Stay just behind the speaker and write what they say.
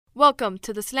Welcome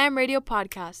to the Slam Radio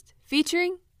Podcast,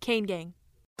 featuring Kane Gang.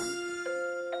 I'm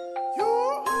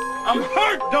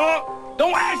hurt, dog.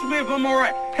 Don't ask me if I'm all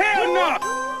right. Hell no.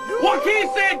 Joaquin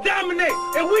said dominate,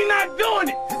 and we not doing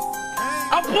it.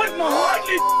 I put my heart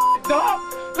in this, dog.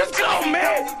 Let's go,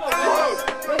 man.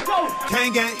 Let's go.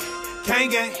 Kane gang, Kane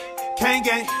gang, Kane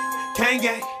gang, Kane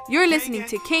gang. You're listening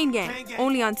to Kane Gang,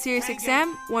 only on Sirius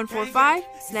XM 145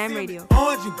 Slam Radio.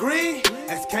 Orange and green,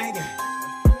 that's Kane gang.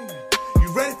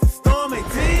 You ready to storm 18?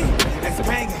 That's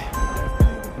Kane gang.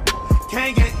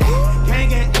 Kane gang, Kane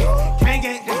gang, Kane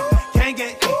gang, Kane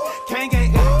gang, Kane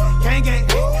gang, Kane gang,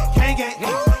 Kane gang,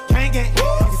 Kane gang.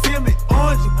 You see me,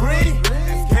 orange and green,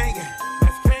 that's Kane gang.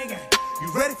 That's Kane gang. You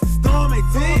ready to storm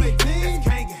 18? That's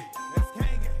Kane gang. That's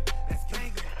Kane gang. That's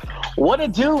Kane gang. What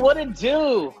it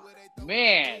do?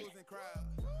 Man,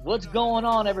 what's going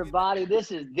on, everybody? This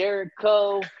is Derek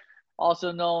Coe,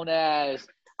 also known as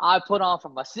I Put On For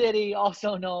My City,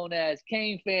 also known as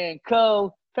Kane Fan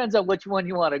Co. Depends on which one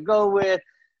you want to go with.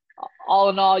 All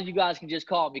in all, you guys can just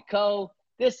call me Co.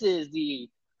 This is the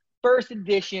first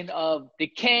edition of the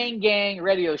Kane Gang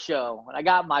radio show. And I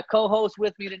got my co-host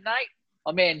with me tonight,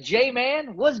 my man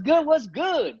J-Man. What's good? What's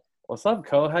up,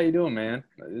 Co? How you doing, man?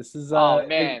 This is Oh,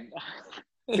 man.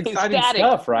 It's exciting Ecstatic.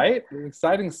 stuff, right?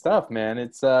 Exciting stuff, man.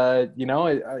 It's I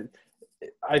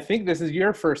think this is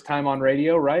your first time on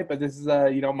radio, right? But this is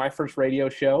my first radio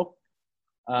show.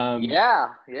 Yeah,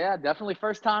 definitely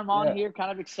first time on Yeah. here.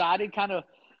 Kind of excited, kind of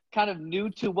new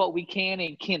to what we can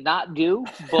and cannot do.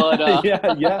 But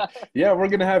yeah. We're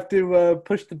gonna have to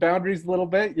push the boundaries a little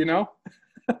bit, you know.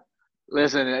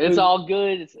 listen, it's all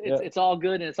good. It's Yeah. it's all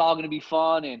good, and it's all going to be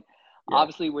fun. And Yeah.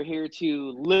 obviously, we're here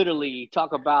to literally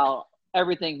talk about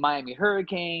everything Miami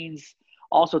Hurricanes.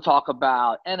 Also talk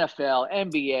about NFL,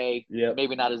 NBA, Yep.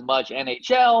 maybe not as much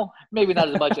NHL, maybe not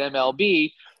as much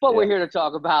MLB, but we're Yeah. here to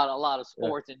talk about a lot of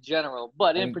sports in general,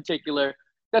 but in And- particular,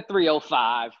 the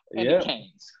 305 and Yeah. the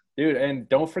Canes. Dude, and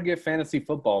don't forget fantasy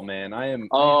football, man.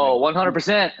 Oh,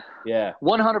 100%. Yeah.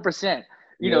 100%.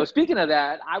 You Yeah. know, speaking of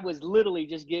that, I was literally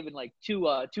just given like two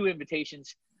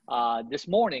invitations this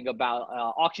morning about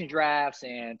auction drafts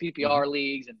and PPR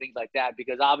leagues and things like that,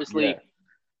 because obviously Yeah.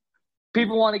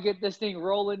 people want to get this thing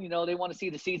rolling. You know, they want to see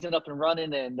the season up and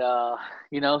running. And,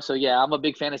 so, yeah, I'm a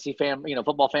big fantasy fan,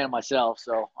 football fan myself.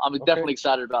 So I'm definitely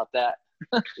excited about that.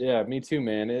 Yeah, me too,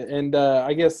 man. And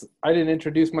I guess I didn't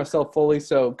introduce myself fully.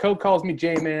 So Co calls me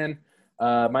J-Man.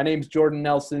 My name's Jordan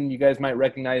Nelson. You guys might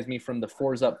recognize me from the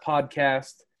Fours Up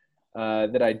podcast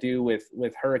that I do with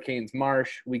Hurricanes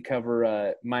Marsh. We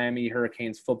cover Miami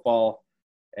Hurricanes football,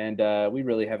 and we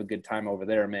really have a good time over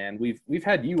there, man. We've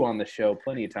had you on the show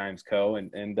plenty of times, Co,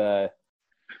 and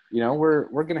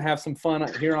we're gonna have some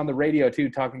fun here on the radio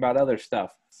too, talking about other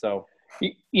stuff. So.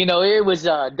 It was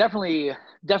definitely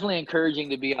encouraging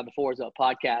to be on the Fours Up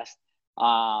podcast.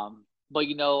 But,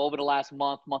 over the last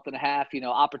month and a half,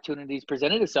 opportunities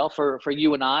presented itself for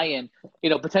you and I and,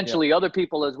 potentially other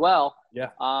people as well. Yeah.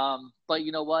 But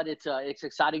you know what? It's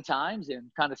exciting times and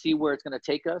kind of see where it's going to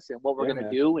take us and what we're going to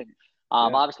man. do. And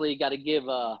obviously you got to give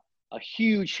a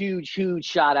huge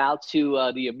shout out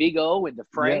to the Amigo and to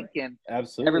Frank and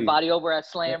Absolutely. everybody over at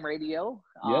Slam Radio.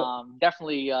 Yep.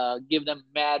 Definitely give them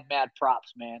mad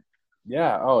props, man.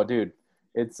 Yeah. Oh, dude,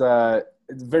 it's a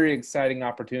very exciting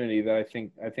opportunity that I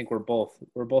think we're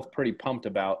both pretty pumped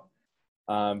about.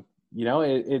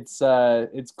 It's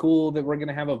cool that we're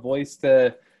gonna have a voice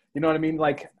to, you know what I mean?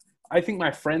 Like, I think my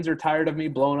friends are tired of me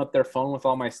blowing up their phone with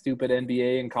all my stupid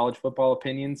NBA and college football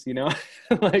opinions. You know,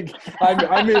 like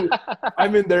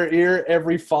I'm in their ear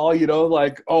every fall. You know,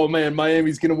 like, oh man,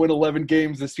 Miami's gonna win 11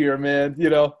 games this year, man. You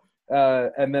know.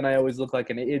 And then I always look like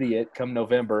an idiot come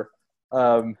November.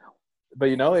 But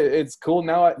it's cool.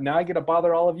 Now I get to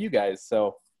bother all of you guys.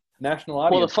 So national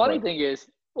audience. Well, the funny thing is,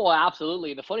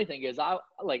 absolutely. The funny thing is,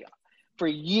 for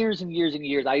years and years and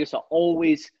years, I used to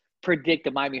always predict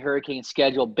the Miami Hurricanes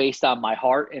schedule based on my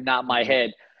heart and not my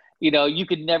head. You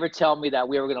could never tell me that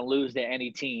we were going to lose to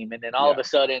any team. And then all of a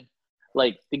sudden,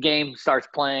 like, the game starts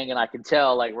playing and I can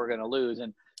tell, like, we're going to lose.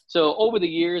 And so over the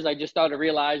years, I just started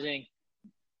realizing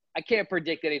I can't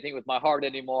predict anything with my heart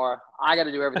anymore. I got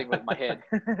to do everything with my head.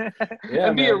 Yeah,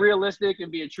 and be man. a realistic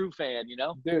and be a true fan,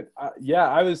 Dude,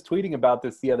 I was tweeting about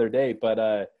this the other day,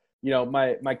 but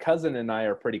my cousin and I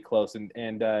are pretty close, and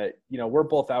we're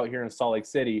both out here in Salt Lake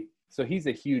City, so he's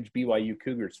a huge BYU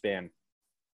Cougars fan.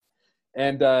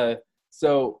 And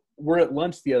so we're at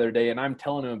lunch the other day, and I'm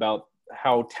telling him about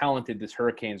how talented this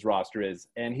Hurricanes roster is,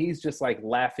 and he's just like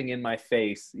laughing in my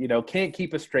face, can't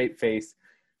keep a straight face.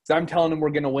 So I'm telling him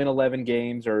we're going to win 11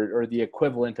 games or the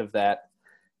equivalent of that.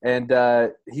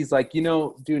 And he's like,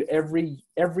 dude,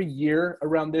 every year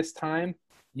around this time,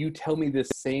 you tell me this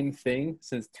same thing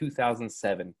since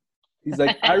 2007. He's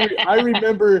like, I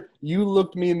remember you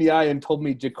looked me in the eye and told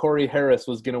me Ja'Cory Harris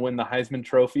was going to win the Heisman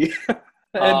Trophy.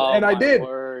 and I did.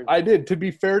 Word. I did. To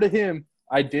be fair to him,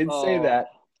 I did say Oh. that.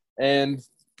 And,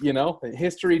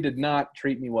 history did not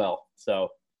treat me well. So,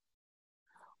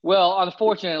 Well,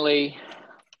 unfortunately,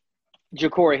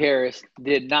 Ja'Cory Harris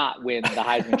did not win the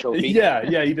Heisman Trophy. yeah,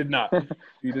 he did not.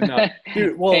 He did not.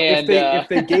 Dude, well, And, if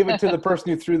they gave it to the person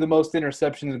who threw the most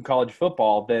interceptions in college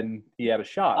football, then he had a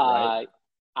shot, right?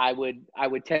 I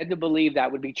would tend to believe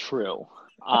that would be true.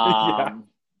 Yeah.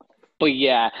 But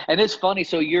yeah, and it's funny.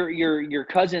 So your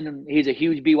cousin, he's a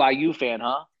huge BYU fan,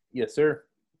 huh? Yes, sir.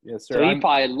 Yes, sir. So he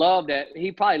probably loved that.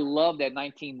 He probably loved that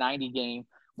 1990 game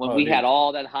when we had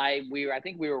all that hype. I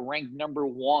think we were ranked number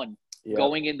 1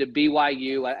 going into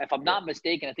BYU. If I'm not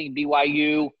mistaken, I think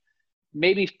BYU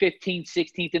maybe 15th,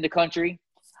 16th in the country.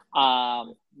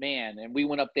 Man, and we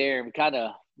went up there and we kind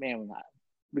of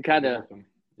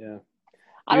yeah.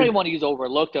 I don't even want to use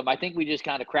overlooked them. I think we just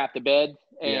kind of crapped the bed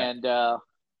and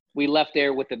we left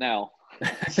there with the L.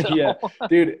 So. Yeah,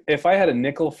 dude, if I had a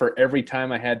nickel for every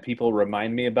time I had people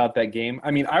remind me about that game,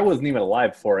 I mean, I wasn't even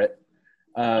alive for it.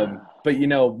 But,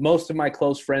 most of my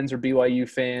close friends are BYU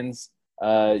fans.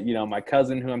 My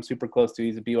cousin who I'm super close to,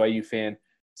 he's a BYU fan.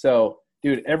 So,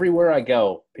 dude, everywhere I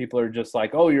go, people are just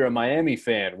like, oh, you're a Miami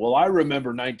fan. Well, I remember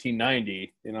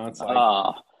 1990. It's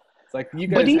like you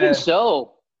guys But even had,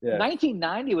 so, yeah.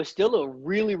 1990 was still a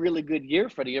really, really good year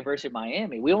for the University of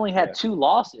Miami. We only had 2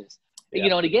 losses.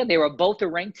 Yeah. And again, they were both the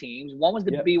ranked teams. One was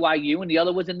the BYU and the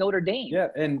other was in Notre Dame. Yeah,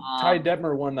 and Ty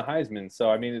Detmer won the Heisman. So,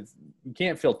 I mean, you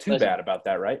can't feel too bad about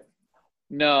that, right?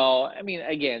 No, I mean,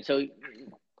 again, so,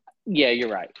 yeah, you're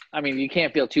right. I mean, you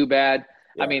can't feel too bad.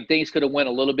 Yeah. I mean, things could have went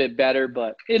a little bit better,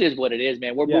 but it is what it is,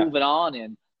 man. We're moving on,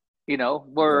 and,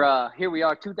 we're here we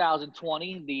are,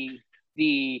 2020,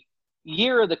 the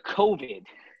year of the COVID.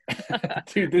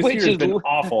 Dude, this year has been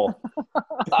awful.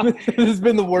 This has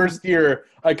been the worst year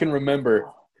I can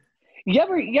remember. You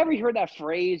ever heard that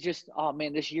phrase? Just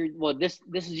this year. Well, this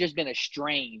has just been a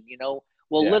strain.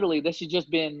 Literally, this has just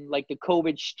been like the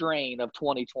COVID strain of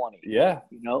 2020. Yeah.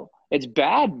 It's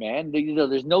bad, man.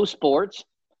 There's no sports,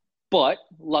 but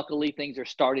luckily things are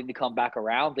starting to come back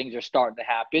around. Things are starting to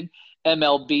happen.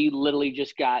 MLB literally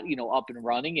just got up and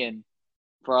running, and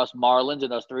for us Marlins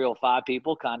and those 305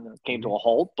 people kind of came to a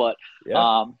halt, but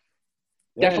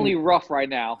definitely rough right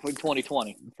now for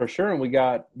 2020. For sure. And we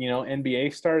got,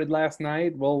 NBA started last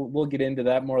night. We'll get into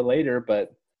that more later,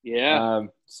 but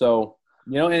so,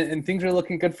 and things are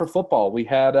looking good for football. We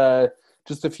had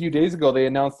just a few days ago, they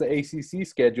announced the ACC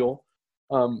schedule.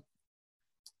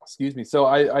 Excuse me. So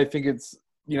I think it's,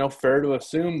 fair to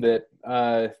assume that,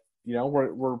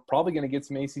 we're probably going to get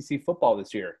some ACC football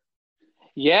this year.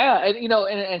 Yeah, and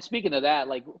and speaking of that,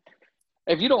 like,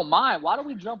 if you don't mind, why don't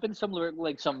we jump in some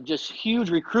just huge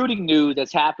recruiting news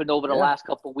that's happened over the last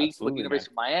couple of weeks with University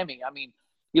of Miami. I mean,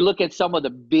 you look at some of the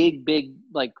big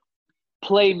like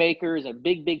playmakers and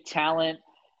big talent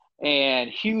and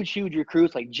huge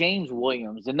recruits like James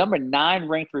Williams, the number 9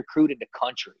 ranked recruit in the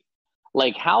country.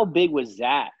 Like, how big was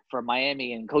that for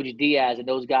Miami and Coach Diaz and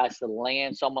those guys to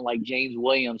land someone like James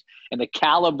Williams and the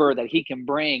caliber that he can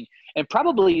bring and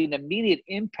probably an immediate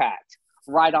impact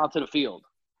right onto the field?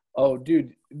 Oh,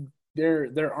 dude,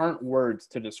 there aren't words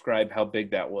to describe how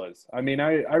big that was. I mean,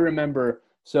 I remember,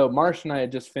 so Marsh and I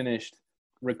had just finished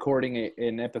recording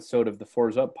an episode of the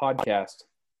Fours Up podcast.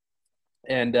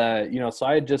 And, so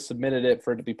I had just submitted it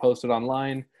for it to be posted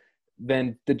online.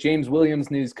 Then the James Williams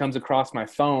news comes across my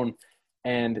phone.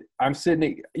 And I'm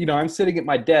sitting at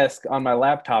my desk on my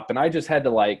laptop, and I just had to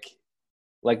like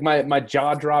my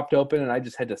jaw dropped open, and I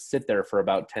just had to sit there for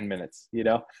about 10 minutes,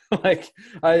 like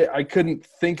I couldn't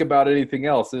think about anything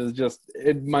else. It was just,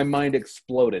 my mind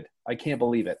exploded. I can't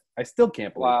believe it. I still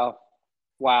can't believe it.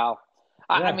 Wow.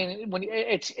 Yeah. I mean, when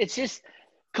it's just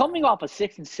coming off a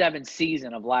 6 and 7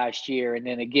 season of last year. And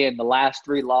then again, the last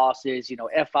 3 losses,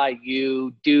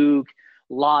 FIU, Duke,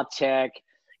 La Tech.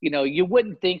 You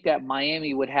wouldn't think that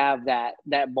Miami would have that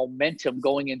momentum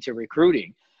going into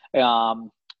recruiting.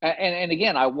 And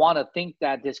again, I want to think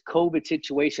that this COVID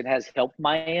situation has helped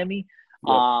Miami.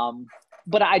 Yep.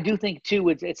 But I do think too,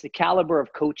 it's the caliber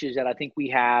of coaches that I think we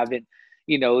have, and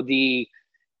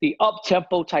the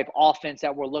up-tempo type offense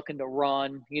that we're looking to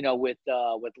run, with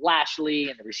Lashley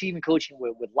and the receiving coaching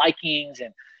with Likings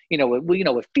and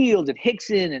with Fields and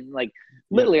Hickson and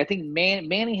literally, I think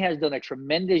Manny has done a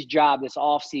tremendous job this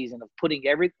offseason of putting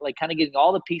kind of getting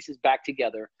all the pieces back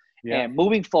together and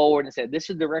moving forward and said, this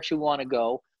is the direction we want to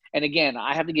go. And again,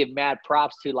 I have to give mad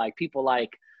props to like people like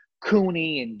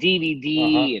Cooney and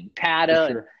DVD and Pata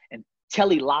sure. and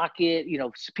Telly Lockett, you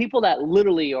know, people that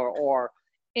literally are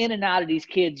in and out of these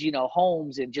kids, you know,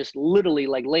 homes and just literally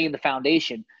like laying the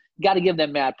foundation. Got to give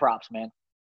them mad props, man.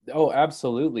 Oh,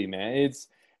 absolutely, man.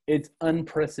 It's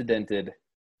unprecedented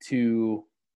to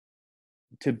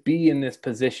be in this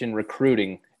position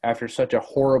recruiting after such a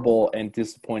horrible and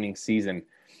disappointing season.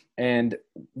 And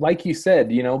like you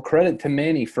said, you know, credit to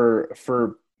Manny for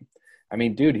I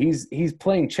mean, dude, he's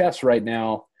playing chess right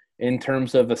now in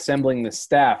terms of assembling the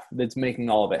staff that's making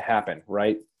all of it happen,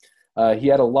 right? He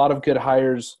had a lot of good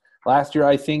hires last year.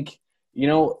 I think, you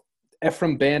know,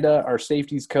 Ephraim Banda, our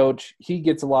safeties coach, he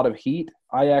gets a lot of heat.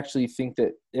 I actually think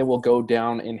that it will go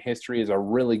down in history as a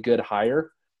really good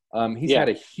hire. He's had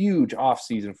a huge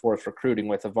offseason for us recruiting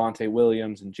with Avante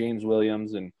Williams and James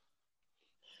Williams. And,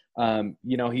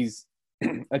 you know, he's,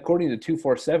 according to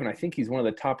 247, I think he's one of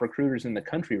the top recruiters in the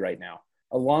country right now,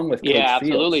 along with Coach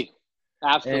absolutely. Fields.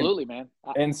 Absolutely, man.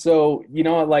 And so, you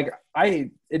know, like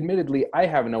I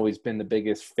haven't always been the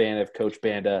biggest fan of Coach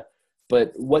Banda,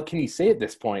 but what can you say at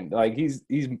this point? Like he's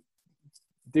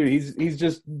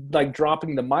just like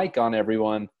dropping the mic on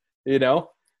everyone, you know?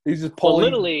 He's just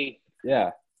pulling. Well,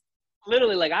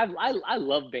 literally, like I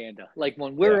love Banda. Like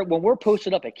when we're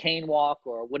posted up at Cane Walk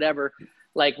or whatever,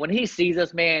 like when he sees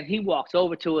us, man, he walks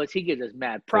over to us, he gives us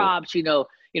mad props, you know,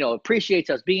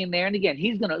 appreciates us being there. And again,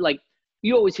 he's gonna, like,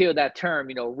 you always hear that term,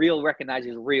 you know, real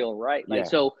recognizes real, right? Like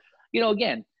so, you know,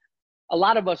 again, a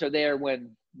lot of us are there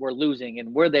when we're losing,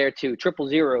 and we're there to triple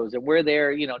zeros, and we're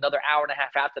there, you know, another hour and a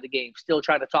half after the game, still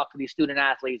trying to talk to these student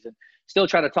athletes and still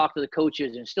trying to talk to the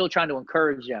coaches and still trying to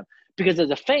encourage them. Because as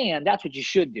a fan, that's what you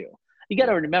should do. You got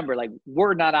to remember, like,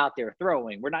 we're not out there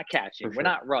throwing, we're not catching, we're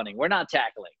not running, we're not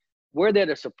tackling. We're there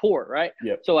to support, right?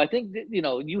 Yep. So I think that, you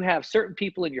know, you have certain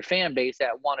people in your fan base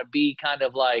that want to be kind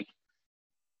of like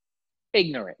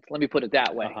ignorant, let me put it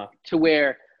that way, to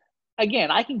where,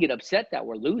 again, I can get upset that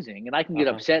we're losing, and I can get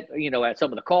upset, you know, at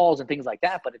some of the calls and things like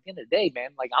that. But at the end of the day,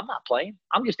 man, like, I'm not playing.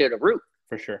 I'm just there to root.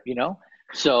 For sure. You know?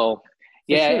 So,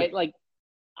 yeah,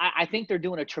 I think they're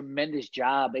doing a tremendous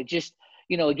job. It just,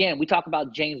 you know, again, we talk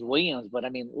about James Williams, but I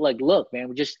mean, like, look,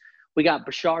 man, we got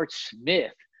Bashard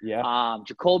Smith,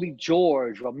 Jacoby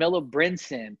George, Romilla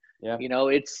Brinson. Yeah. You know,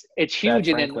 it's huge.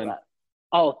 And then,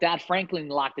 Thad Franklin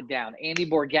locked it down. Andy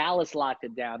Borgalis locked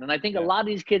it down. And I think a lot of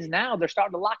these kids now, they're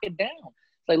starting to lock it down.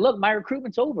 It's like, look, my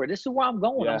recruitment's over. This is where I'm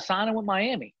going. I'm signing with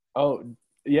Miami. Oh,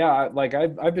 yeah. Like,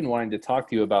 I've been wanting to talk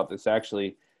to you about this,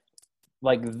 actually.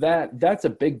 Like, that's a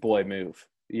big boy move.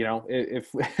 You know,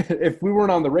 if we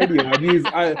weren't on the radio,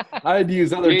 I'd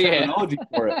use other terminology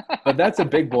for it. But that's a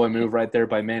big boy move right there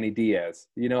by Manny Diaz.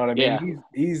 You know what I mean? Yeah.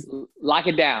 He's lock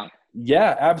it down.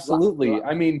 Yeah, absolutely.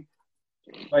 I mean,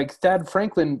 like Thad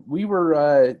Franklin, we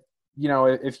were, you know,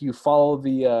 if you follow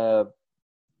the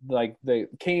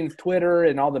Canes Twitter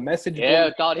and all the messages. Yeah,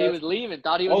 thought he was leaving.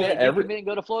 Thought he was going to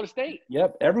go to Florida State.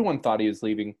 Yep, everyone thought he was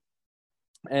leaving.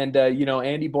 And, you know,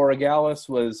 Andy Borgalis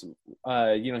was,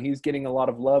 you know, he's getting a lot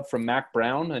of love from Mac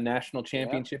Brown, a national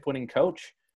championship winning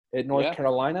coach at North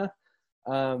Carolina.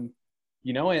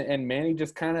 You know, and Manny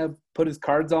just kind of put his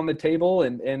cards on the table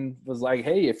and was like,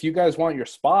 hey, if you guys want your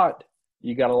spot,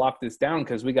 you got to lock this down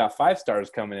because we got 5 stars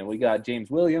coming in. We got James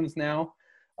Williams now.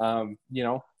 You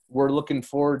know, we're looking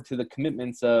forward to the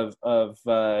commitments of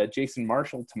Jason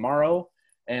Marshall tomorrow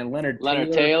and Leonard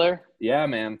Taylor. Yeah,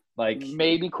 man. Like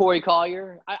maybe Corey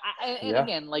Collier.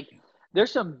 Again, like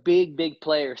there's some big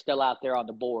players still out there on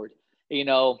the board. You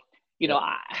know,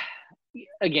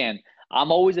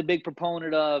 I'm always a big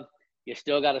proponent of you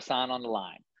still got to sign on the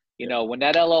line. You know, when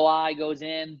that LOI goes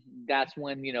in, that's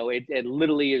when, you know, it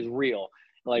literally is real.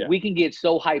 Like we can get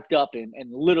so hyped up and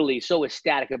literally so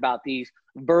ecstatic about these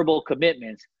verbal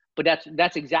commitments, but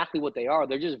that's exactly what they are.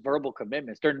 They're just verbal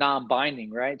commitments. They're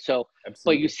non-binding, right? So,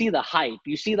 but you see the hype.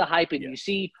 You see the hype, and you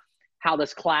see how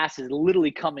this class is literally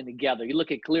coming together. You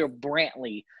look at Khalil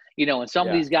Brantley, you know, and some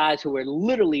of these guys who are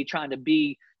literally trying to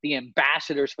be the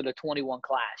ambassadors for the 21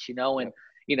 class, you know, and,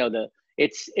 you know,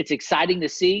 it's exciting to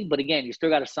see, but again, you still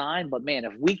got to sign. But man,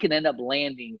 if we can end up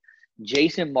landing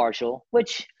Jason Marshall,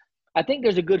 which I think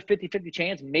there's a good 50-50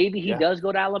 chance, maybe he does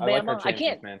go to Alabama.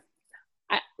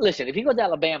 Listen, if he goes to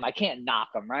Alabama, I can't knock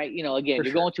him, right? You know, again,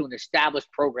 you're going to an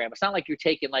established program. It's not like you're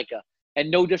taking like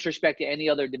and no disrespect to any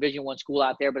other Division I school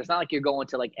out there, but it's not like you're going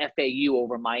to like FAU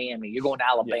over Miami. You're going to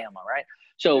Alabama, right?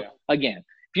 So again,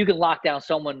 if you can lock down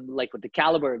someone like with the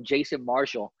caliber of Jason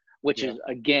Marshall, which is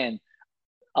again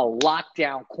a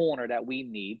lockdown corner that we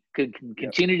need, could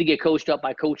continue to get coached up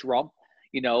by Coach Rump,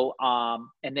 you know,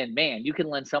 and then man, you can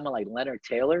lend someone like Leonard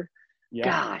Taylor.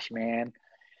 Gosh, man.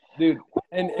 dude.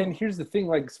 And here's the thing,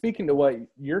 like speaking to what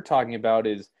you're talking about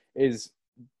is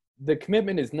the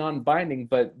commitment is non-binding,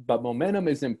 but momentum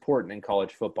is important in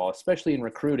college football, especially in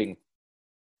recruiting.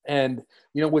 And,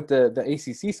 you know, with the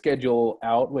ACC schedule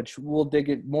out, which we'll dig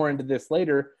it more into this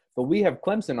later, but we have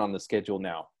Clemson on the schedule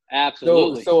now.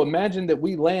 Absolutely. So imagine that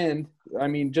we land, I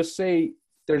mean, just say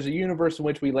there's a universe in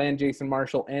which we land Jason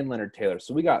Marshall and Leonard Taylor.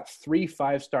 So we got 3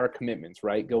 5-star commitments,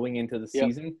 right, going into the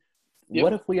season. Yep.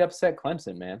 What if we upset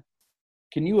Clemson, man?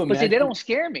 Can you imagine? But see, they don't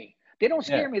scare me. They don't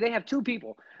scare me. They have 2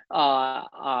 people.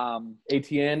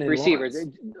 ATN and receivers.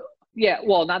 Lawrence. Yeah,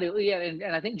 well,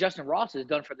 and I think Justin Ross is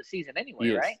done for the season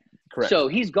anyway, right? Correct. So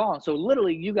he's gone. So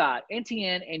literally, you got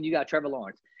NTN and you got Trevor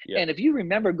Lawrence. Yep. And if you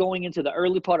remember going into the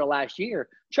early part of last year,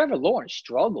 Trevor Lawrence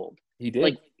struggled. He did.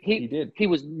 Like he did. He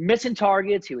was missing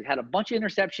targets. He had a bunch of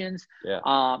interceptions.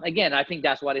 Yeah. Again, I think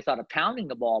that's why they started pounding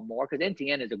the ball more, because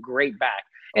NTN is a great back.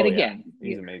 And again,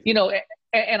 he's amazing. You know,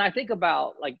 and I think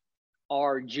about like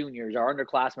our juniors, our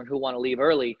underclassmen who want to leave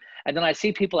early, and then I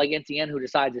see people like NTN who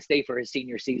decide to stay for his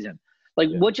senior season. Like,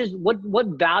 what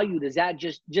value does that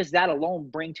just that alone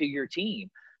bring to your team?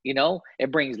 You know,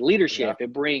 it brings leadership,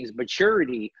 it brings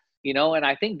maturity. You know, and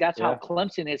I think that's how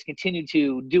Clemson has continued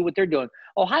to do what they're doing.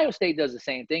 Ohio State does the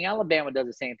same thing. Alabama does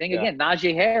the same thing. Again,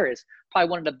 Najee Harris,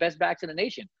 probably one of the best backs in the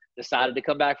nation, decided to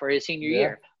come back for his senior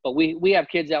year. But we have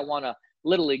kids that want to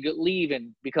literally leave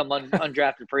and become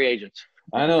undrafted free agents.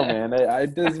 I know, man.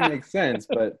 It doesn't make sense,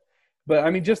 but I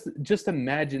mean, just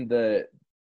imagine the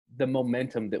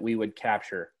momentum that we would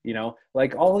capture. You know,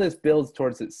 like all of this builds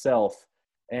towards itself,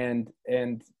 and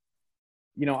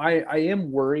you know, I am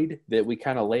worried that we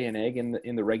kind of lay an egg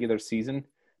in the regular season,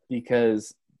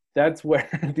 because that's where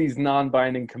these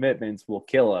non-binding commitments will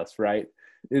kill us, right?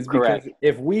 Is because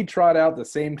if we trot out the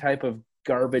same type of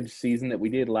garbage season that we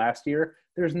did last year,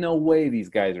 there's no way these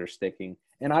guys are sticking.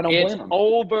 And I don't blame them. It's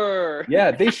over.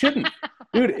 Yeah, they shouldn't.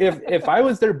 Dude, if I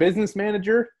was their business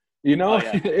manager, you know,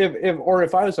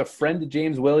 if I was a friend to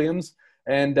James Williams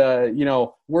and, you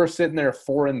know, we're sitting there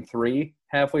 4-3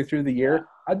 halfway through the year,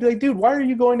 I'd be like, dude, why are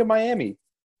you going to Miami?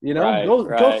 You know,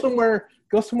 go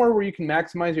somewhere where you can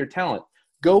maximize your talent.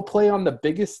 Go play on the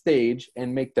biggest stage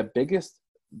and make the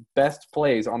best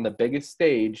plays on the biggest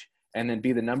stage, and then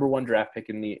be the number 1 draft pick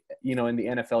in the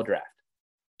NFL draft.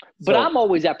 But I'm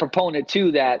always that proponent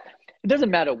too, that it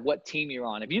doesn't matter what team you're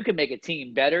on. If you can make a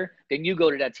team better, then you go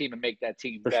to that team and make that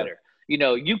team better. Sure. You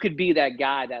know, you could be that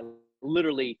guy that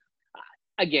literally,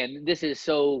 again, this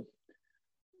statement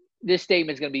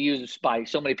is going to be used by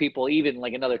so many people, even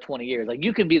like another 20 years. Like,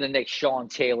 you can be the next Sean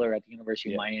Taylor at the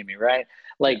University of Miami, right?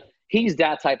 Like, he's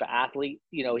that type of athlete.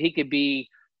 You know, he could be,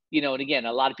 you know, and again,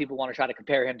 a lot of people want to try to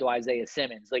compare him to Isaiah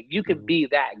Simmons. Like, you could be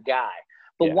that guy.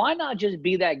 But why not just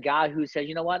be that guy who says,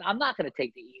 you know what, I'm not going to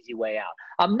take the easy way out.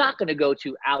 I'm not going to go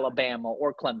to Alabama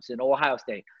or Clemson or Ohio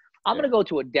State. I'm going to go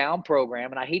to a down program,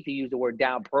 and I hate to use the word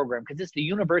down program because it's the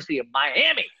University of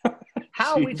Miami.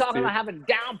 How are we talking about having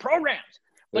down programs?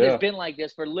 But it's been like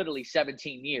this for literally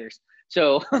 17 years.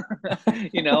 So,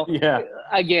 you know,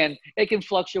 again, it can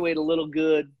fluctuate a little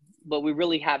good, but we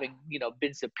really haven't, you know,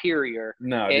 been superior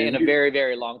in a very,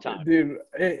 very long time. Dude,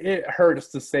 it hurts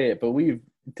to say it, but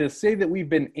to say that we've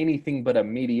been anything but a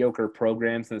mediocre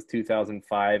program since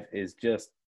 2005 is just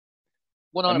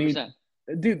 100%.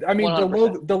 I mean,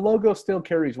 the logo still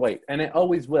carries weight, and it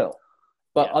always will.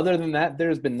 But other than that,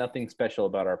 there's been nothing special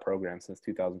about our program since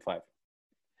 2005.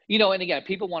 You know, and again,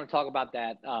 people want to talk about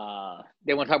that.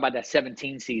 They want to talk about that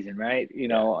 17 season, right? You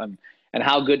know, and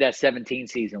how good that 17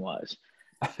 season was.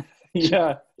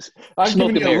 Yeah, I'm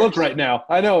giving you a look right now.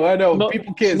 I know.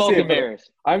 People can't see it, but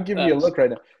I'm giving you a look right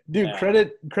now, dude.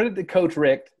 Credit to Coach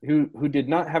Richt, who did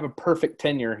not have a perfect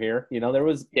tenure here. You know, there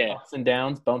was ups and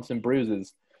downs, bumps and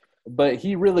bruises, but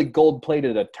he really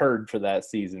gold-plated a turd for that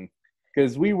season,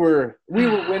 because we were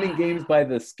winning games by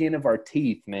the skin of our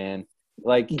teeth, man.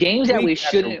 Like games that we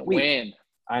shouldn't win.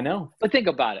 I know. But think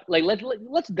about it. Like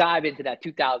let's dive into that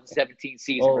 2017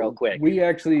 season real quick. We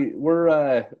got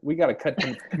to cut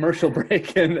to commercial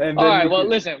break and all right. Well,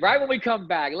 listen. Right when we come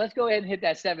back, let's go ahead and hit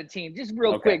that 17 just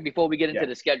real quick before we get into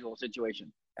the schedule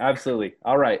situation. Absolutely.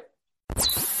 All right.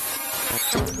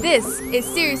 This is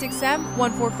SiriusXM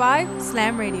 145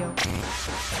 Slam Radio.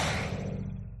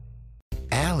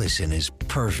 Allison is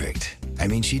perfect. I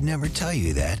mean, she'd never tell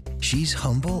you that. She's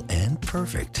humble and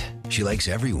perfect. She likes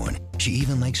everyone. She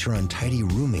even likes her untidy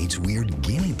roommate's weird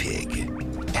guinea pig.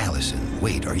 Allison,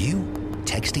 wait, are you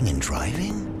texting and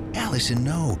driving? Allison,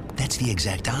 no. That's the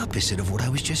exact opposite of what I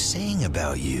was just saying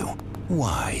about you.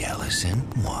 Why, Allison?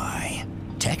 Why?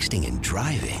 Texting and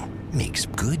driving makes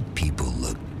good people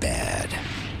look bad.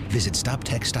 Visit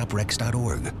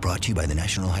StopTextsStopWrecks.org. Brought to you by the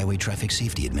National Highway Traffic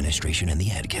Safety Administration and the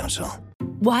Ad Council.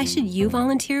 Why should you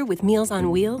volunteer with Meals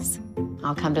on Wheels?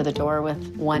 I'll come to the door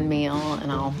with one meal and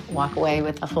I'll walk away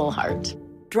with a full heart.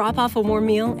 Drop off a warm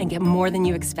meal and get more than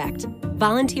you expect.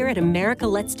 Volunteer at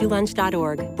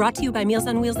americaletsdolunch.org. Brought to you by Meals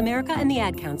on Wheels America and the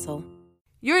Ad Council.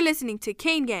 You're listening to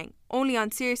Kane Gang, only on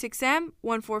SiriusXM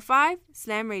 145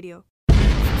 Slam Radio.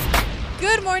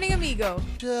 Good morning, amigo.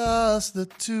 Just the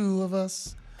two of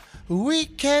us. We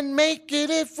can make it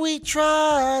if we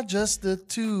try. Just the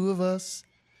two of us.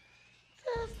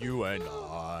 You and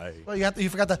I. Oh, you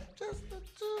forgot the. Just the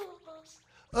two of us.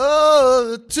 Oh,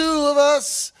 the two of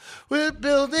us. We're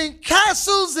building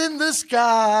castles in the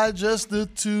sky. Just the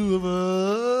two of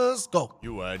us. Go.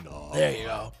 You and I. There you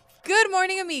go. Good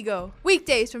morning, amigo.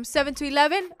 Weekdays from 7 to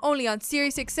 11, only on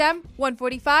SiriusXM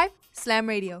 145 Slam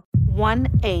Radio.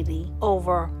 180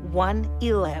 over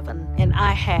 111, and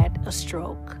I had a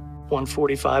stroke.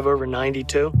 145 over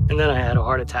 92, and then I had a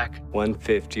heart attack.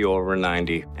 150 over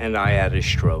 90, and I had a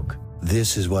stroke.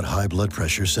 This is what high blood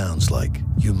pressure sounds like.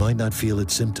 You might not feel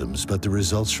its symptoms, but the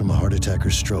results from a heart attack or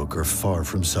stroke are far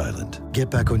from silent. Get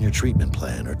back on your treatment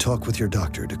plan or talk with your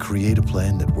doctor to create a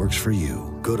plan that works for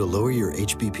you. Go to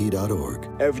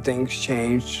loweryourhbp.org. Everything's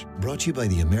changed. Brought to you by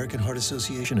the American Heart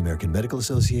Association, American Medical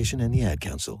Association, and the Ad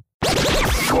Council.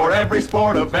 For every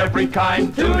sport of every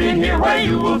kind, tune in here where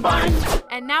you will find.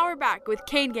 And now we're back with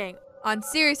Kane Gang on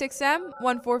SiriusXM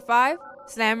 145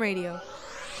 Slam Radio.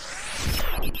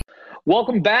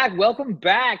 Welcome back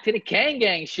to the Kane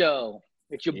Gang Show.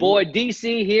 It's your boy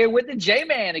DC here with the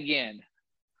J-Man again.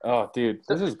 Oh, dude,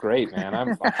 this is great,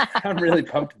 man. I'm really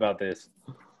pumped about this.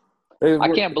 I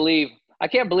can't believe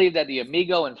that the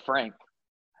Amigo and Frank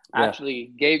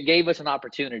actually gave us an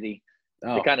opportunity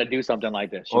to kind of do something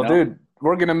like this. Well, dude,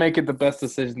 we're gonna make it the best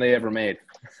decision they ever made.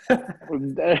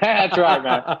 That's right,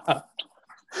 man.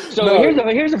 So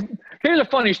here's a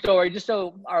funny story, just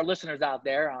so our listeners out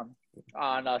there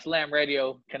on Slam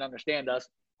Radio can understand us.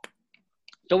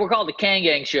 So we're called the Kane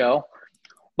Gang Show,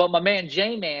 but my man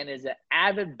J-Man is an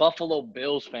avid Buffalo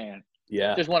Bills fan.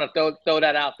 Yeah, just want to throw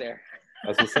that out there.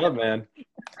 That's what's up, man.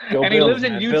 Go and Bills, he lives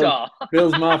in man. Utah.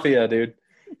 Bills Mafia, dude.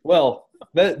 Well,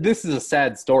 this is a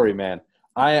sad story, man.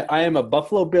 I am a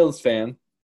Buffalo Bills fan,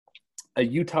 a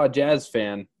Utah Jazz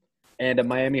fan, and a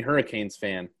Miami Hurricanes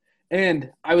fan. And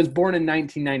I was born in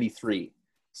 1993.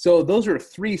 So those are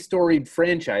three storied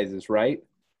franchises, right?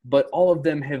 But all of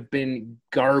them have been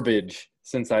garbage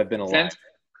since I've been alive.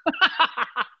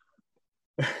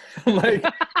 Like,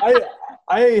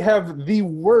 I have the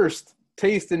worst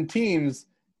taste in teams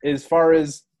as far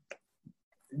as,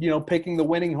 picking the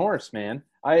winning horse, man.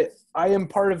 I am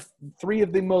part of three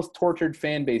of the most tortured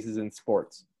fan bases in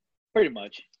sports. Pretty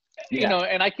much. Yeah.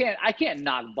 And I can't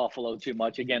knock Buffalo too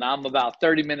much. Again, I'm about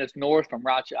 30 minutes north from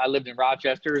Rochester. I lived in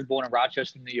Rochester, was born in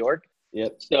Rochester, New York.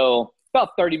 Yep. So about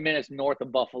 30 minutes north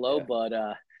of Buffalo, but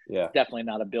definitely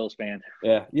not a Bills fan.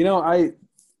 Yeah.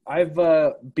 I've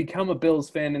become a Bills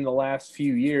fan in the last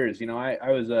few years.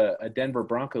 I was a Denver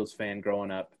Broncos fan growing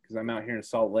up because I'm out here in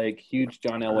Salt Lake, huge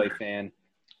John Elway fan.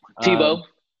 Tebow.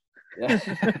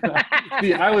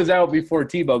 See, I was out before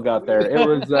Tebow got there. It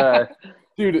was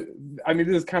dude, I mean,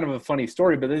 this is kind of a funny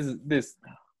story, but this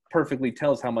perfectly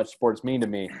tells how much sports mean to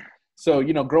me. So,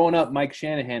 growing up, Mike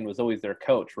Shanahan was always their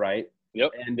coach, right?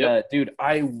 Yep. And, dude,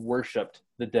 I worshipped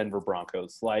the Denver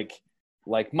Broncos. Like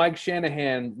Mike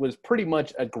Shanahan was pretty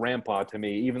much a grandpa to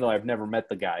me, even though I've never met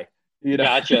the guy.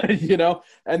 Gotcha.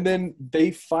 And then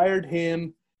they fired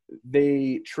him.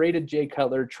 They traded Jay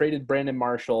Cutler, traded Brandon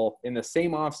Marshall in the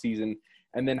same offseason,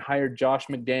 and then hired Josh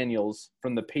McDaniels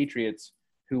from the Patriots,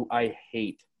 who I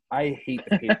hate. I hate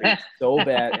the Patriots so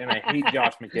bad, and I hate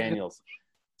Josh McDaniels.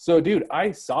 So, dude,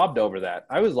 I sobbed over that.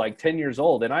 I was like 10 years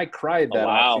old, and I cried that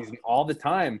offseason all the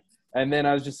time. And then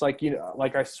I was just like,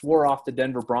 I swore off the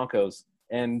Denver Broncos.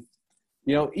 And,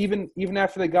 even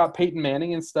after they got Peyton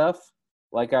Manning and stuff,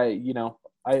 like I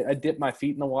dipped my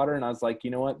feet in the water, and I was like,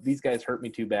 you know what? These guys hurt me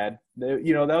too bad.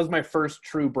 That was my first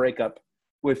true breakup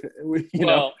with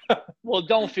Well,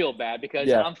 don't feel bad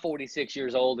because I'm 46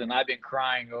 years old and I've been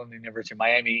crying on the University of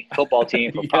Miami football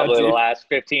team for probably the last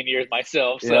 15 years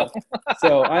myself. So,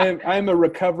 so I'm a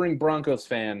recovering Broncos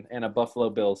fan and a Buffalo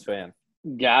Bills fan.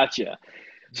 Gotcha.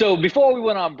 So before we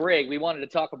went on break, we wanted to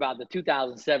talk about the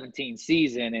 2017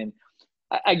 season. And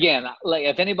again, like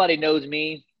if anybody knows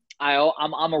me,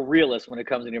 I'm a realist when it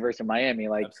comes to the University of Miami.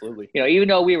 Like, absolutely. Even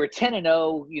though we were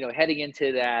 10-0, heading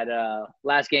into that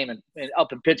last game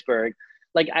up in Pittsburgh,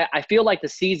 like I feel like the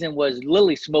season was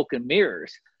literally smoke and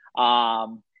mirrors.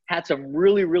 Had some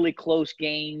really, really close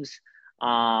games.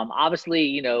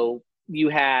 Obviously, you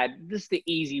had just the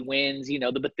easy wins, the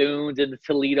Bethunes and the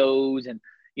Toledos and,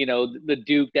 the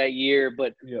Duke that year.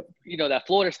 But, that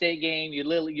Florida State game, you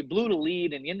blew the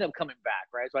lead and you ended up coming back,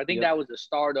 right? So I think that was the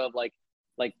start of, like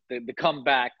the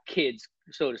comeback kids,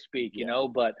 so to speak,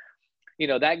 But,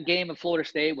 that game in Florida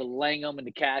State with Langham and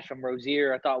the catch from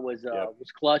Rozier, I thought was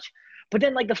clutch. But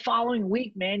then, like, the following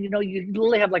week, man, you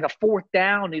literally have, like, a fourth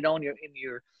down, and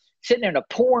you're sitting there in the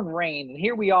pouring rain. And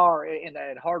here we are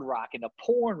at Hard Rock in the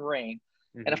pouring rain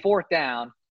and a fourth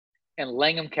down, and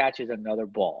Langham catches another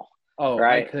ball. Oh,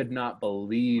 right? I could not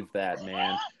believe that,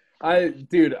 man.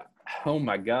 Dude, oh,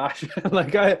 my gosh.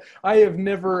 Like, I have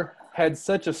never had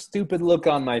such a stupid look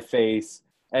on my face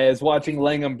as watching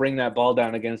Langham bring that ball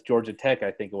down against Georgia Tech,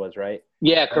 I think it was, right?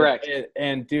 Yeah, correct.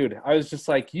 And dude, I was just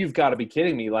like, you've got to be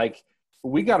kidding me. Like,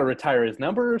 we got to retire his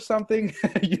number or something.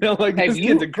 This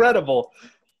kid's incredible.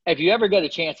 If you ever get a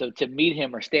chance to meet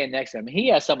him or stand next to him, he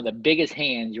has some of the biggest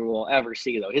hands you will ever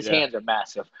see, though. His hands are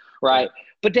massive, right? Yeah.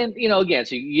 But then, again,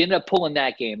 so you end up pulling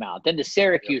that game out. Then the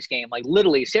Syracuse game, like,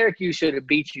 literally, Syracuse should have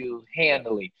beat you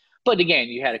handily. But, again,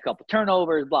 you had a couple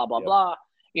turnovers, blah, blah, blah.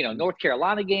 North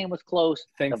Carolina game was close.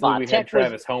 Thankfully, we had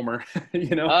Travis Homer,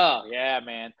 Oh, yeah,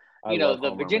 man.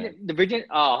 Virginia.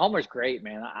 Oh, Homer's great,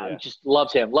 man. I just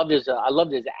loved him. I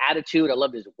loved his attitude. I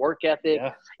loved his work ethic.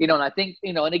 Yeah. And I think,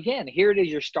 and again, here it is.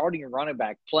 You're starting a running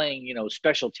back playing,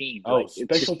 special teams. Oh,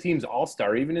 special teams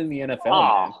all-star, even in the NFL.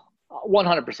 Man.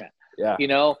 100%. Yeah.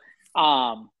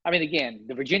 I mean, again,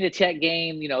 the Virginia Tech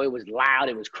game, it was loud.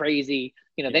 It was crazy.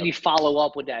 Then you follow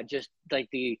up with that, just like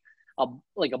the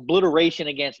obliteration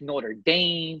against Notre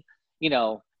Dame,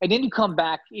 and then you come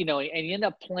back, and you end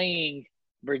up playing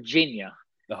Virginia.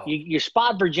 Oh. You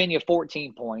spot Virginia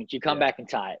 14 points. You come back and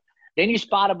tie it. Then you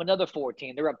spot them another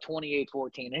 14. They're up 28-14.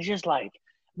 It's just like,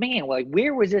 man, like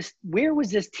where was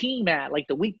this team at like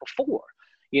the week before?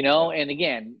 And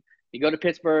again, you go to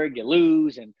Pittsburgh, you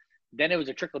lose, and then it was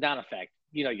a trickle-down effect.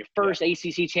 Your first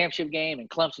ACC championship game, and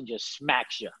Clemson just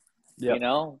smacks you. Yep.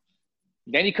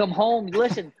 Then you come home.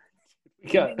 Listen,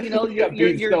 you're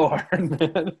so hard,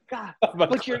 man. God,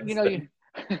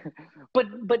 but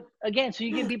but again, so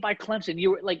you get beat by Clemson.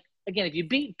 You were like, again, if you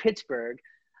beat Pittsburgh,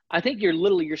 I think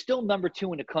you're still number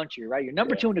 2 in the country, right? You're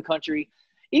number 2 in the country.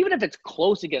 Even if it's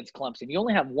close against Clemson, you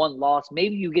only have one loss.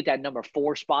 Maybe you get that number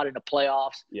 4 spot in the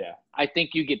playoffs. Yeah. I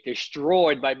think you get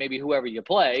destroyed by maybe whoever you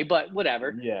play, but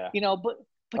whatever. Yeah. But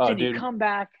then you come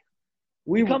back.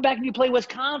 You come back and you play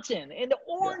Wisconsin in the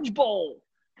Orange Bowl.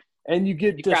 And you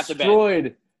get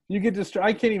destroyed. You get destroyed.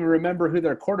 I can't even remember who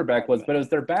their quarterback was, but it was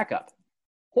their backup.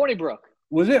 Hornibrook.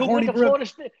 Was it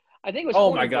Hornibrook? I think it was.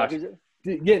 Oh my gosh!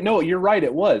 Yeah, no, you're right.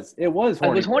 It was. It was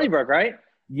Hornibrook. It was Hornibrook, right?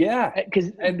 Yeah,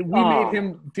 and we made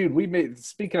him, dude.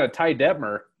 Speaking of Ty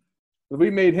Detmer,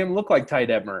 we made him look like Ty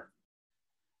Detmer.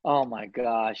 Oh my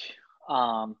gosh!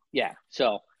 Yeah.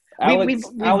 So Alex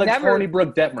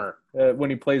Hornibrook Detmer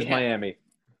when he plays Miami.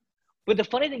 But the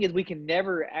funny thing is, we can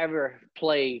never ever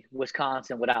play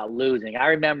Wisconsin without losing. I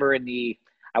remember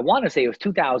I want to say it was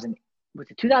 2000. Was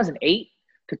it 2008?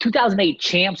 The 2008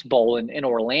 Champs Bowl in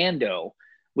Orlando,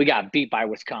 we got beat by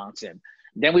Wisconsin.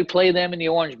 Then we play them in the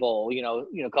Orange Bowl,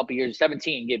 a couple years,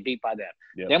 17, get beat by them.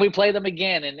 Yep. Then we play them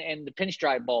again in the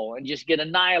Pinstripe Bowl and just get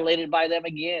annihilated by them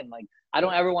again. Like, I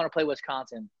don't ever want to play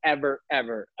Wisconsin ever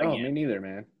again. Oh, me neither,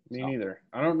 man. Me neither.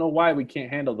 I don't know why we can't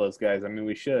handle those guys. I mean,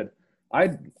 we should. I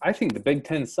think the Big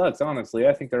Ten sucks, honestly.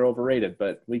 I think they're overrated,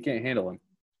 but we can't handle them.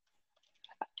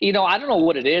 I don't know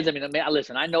what it is. I mean,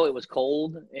 listen, I know it was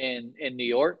cold in New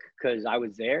York because I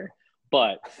was there,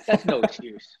 but that's no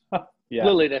excuse. Yeah.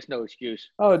 Literally, that's no excuse.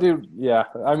 Oh, dude, yeah.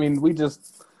 I mean, the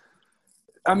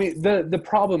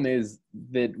problem is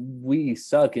that we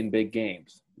suck in big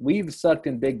games. We've sucked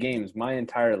in big games my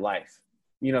entire life.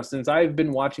 Since I've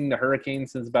been watching the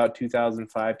Hurricanes since about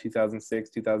 2005, 2006,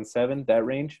 2007, that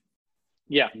range.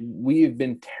 Yeah. We have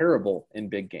been terrible in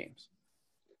big games.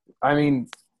 I mean,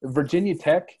 Virginia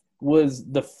Tech was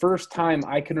the first time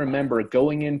I can remember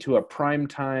going into a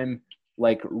primetime,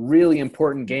 like, really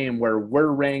important game where we're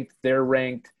ranked, they're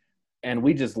ranked, and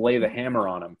we just lay the hammer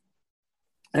on them.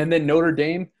 And then Notre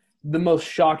Dame, the most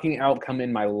shocking outcome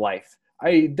in my life.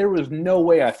 There was no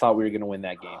way I thought we were going to win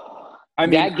that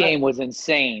game. That game was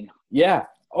insane. Yeah.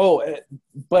 Oh,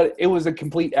 but it was a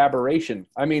complete aberration.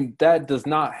 I mean, that does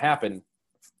not happen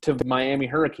to Miami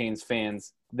Hurricanes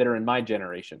fans that are in my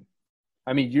generation.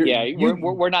 I mean,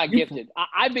 we're not gifted.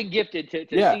 I've been gifted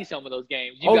to see some of those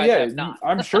games. You guys have not.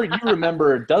 I'm sure you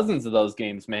remember dozens of those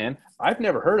games, man. I've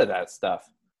never heard of that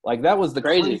stuff. Like, that was the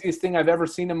craziest thing I've ever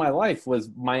seen in my life was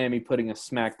Miami putting a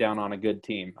smackdown on a good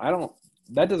team.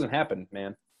 That doesn't happen,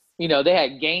 man. They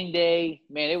had game day.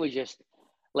 Man, it was just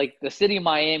like the city of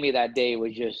Miami that day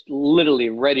was just literally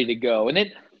ready to go. And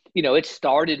then, it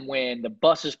started when the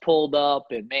buses pulled up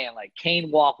and man, like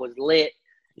Cane Walk was lit.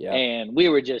 Yeah. And we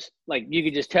were just like, you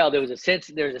could just tell there's a sense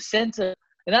of,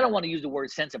 and I don't want to use the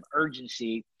word sense of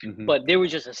urgency, but there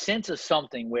was just a sense of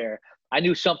something where I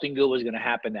knew something good was going to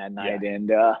happen that night.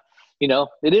 And,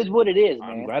 it is what it is, man.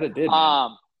 I'm glad it did, man.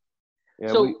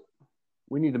 So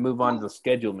we need to move on to the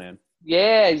schedule, man.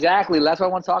 Yeah, exactly. That's what I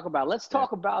want to talk about. Let's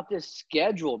talk about this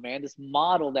schedule, man, this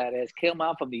model that has come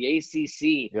out from the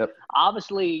ACC. Yep.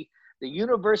 Obviously, the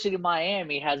University of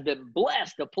Miami has been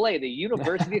blessed to play the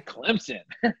University of Clemson.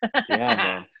 Yeah,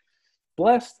 man.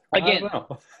 Blessed? Again. I don't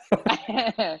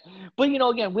know. But,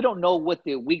 again, we don't know what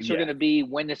the weeks are going to be,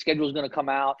 when the schedule is going to come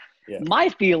out. Yeah. My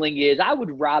feeling is I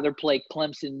would rather play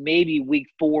Clemson maybe week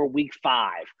 4, week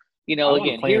 5.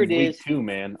 Again, here it is. Week 2,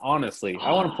 man. Honestly,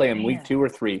 I want to play him week 2 or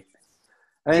 3.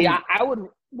 And see, I would.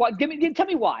 Well, tell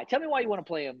me why. Tell me why you want to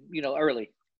play him.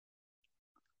 Early.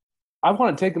 I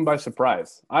want to take them by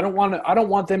surprise. I don't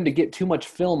want them to get too much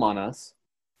film on us.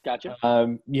 Gotcha.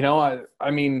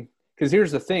 I mean, because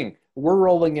here's the thing: we're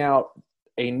rolling out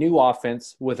a new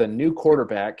offense with a new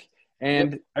quarterback,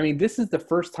 and I mean, this is the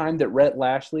first time that Rhett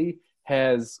Lashlee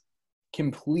has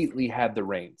completely had the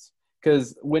reins.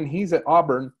 Because when he's at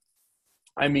Auburn,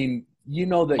 I mean,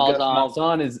 that Gus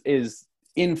Malzahn is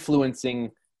influencing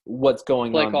what's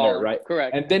going on there, right?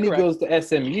 Correct. And then he goes to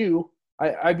SMU.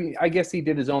 I guess he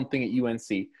did his own thing at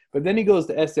UNC, but then he goes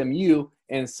to SMU,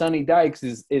 and Sonny Dykes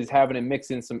is having him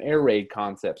mix in some air raid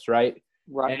concepts, right?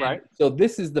 Right. So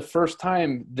this is the first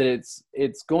time that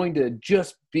it's going to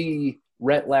just be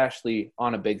Rhett Lashlee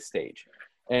on a big stage,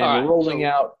 and we're rolling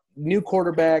out new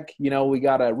quarterback. We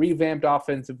got a revamped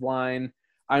offensive line.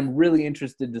 I'm really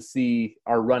interested to see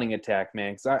our running attack,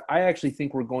 man, because I actually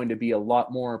think we're going to be a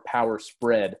lot more power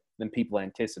spread than people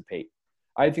anticipate.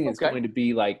 I think it's going to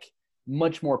be like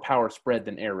much more power spread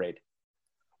than air raid.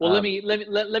 Well, let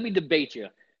me debate you.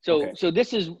 So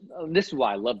this is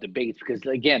why I love debates, because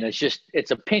again,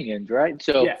 it's opinions, right?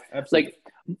 So yeah, absolutely.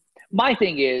 Like my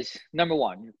thing is, number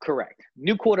one, you're correct.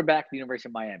 New quarterback, the University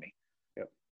of Miami. Yep.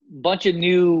 Bunch of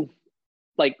new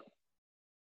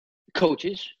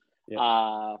coaches. Yep.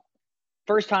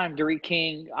 First time Derek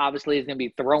King obviously is going to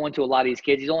be throwing to a lot of these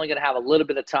kids. He's only going to have a little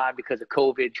bit of time because of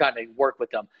COVID, trying to work with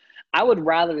them. I would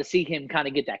rather to see him kind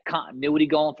of get that continuity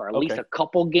going for at least a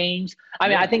couple games. I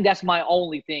mean, I think that's my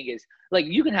only thing is, like,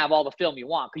 you can have all the film you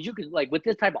want, because you can, like, with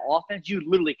this type of offense, you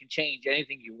literally can change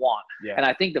anything you want. Yeah. And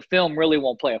I think the film really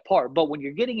won't play a part. But when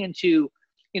you're getting into,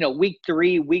 week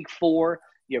 3, week 4,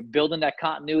 you're building that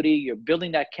continuity, you're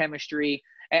building that chemistry.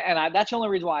 And that's the only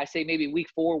reason why I say maybe week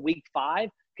 4, week 5,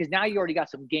 because now you already got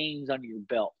some games under your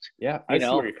belt. Yeah, I see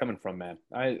where you're coming from, man.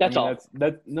 That's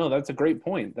a great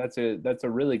point. That's a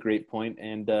really great point.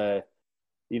 And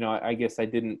I guess I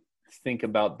didn't think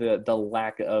about the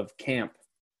lack of camp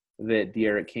that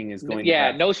Derek King is going to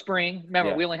have. Yeah, no spring.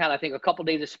 Remember, we only had, I think, a couple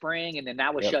days of spring, and then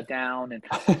that was shut down. And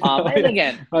and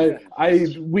again,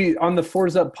 we on the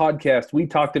Fours Up podcast, we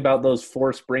talked about those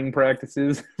 4 spring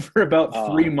practices for about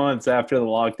 3 months after the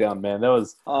lockdown. Man, that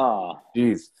was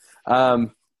geez.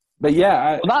 But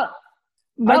yeah, not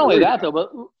only that though,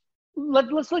 but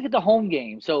let's look at the home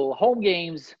games. So home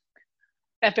games: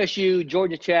 FSU,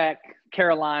 Georgia Tech,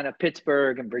 Carolina,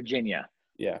 Pittsburgh, and Virginia.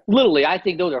 Yeah. Literally, I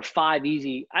think those are 5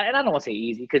 easy. And I don't want to say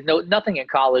easy, because nothing in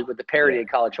college with the parity of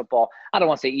college football. I don't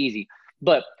want to say easy,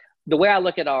 but the way I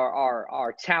look at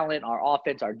our talent, our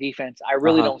offense, our defense, I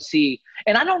really don't see.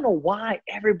 And I don't know why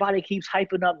everybody keeps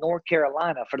hyping up North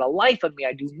Carolina. For the life of me,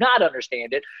 I do not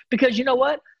understand it, because you know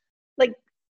what? Like,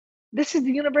 this is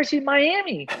the University of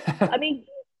Miami. I mean,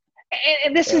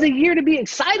 and this is a year to be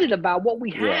excited about what we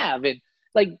have. And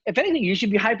like, if anything, you should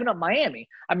be hyping up Miami.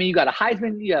 I mean, you have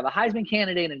a Heisman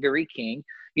candidate in Derek King.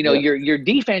 Your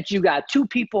defense, you got 2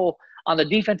 people on the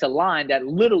defensive line that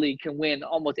literally can win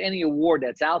almost any award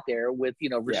that's out there with,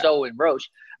 Rousseau and Roche.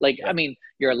 Like, I mean,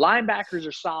 your linebackers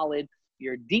are solid.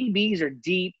 Your DBs are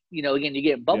deep. Again, you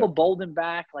get Bubba Bolden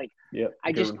back. Like,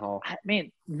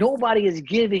 nobody is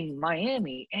giving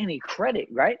Miami any credit,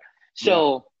 right?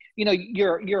 So,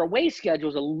 your away schedule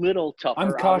is a little tougher.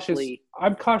 I'm cautious. Obviously.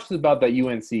 I'm cautious about that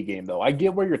UNC game, though. I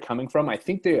get where you're coming from. I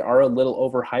think they are a little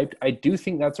overhyped. I do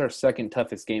think that's our second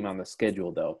toughest game on the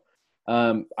schedule, though.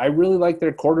 I really like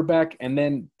their quarterback, and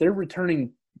then they're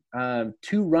returning 2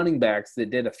 running backs that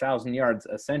did 1,000 yards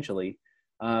essentially,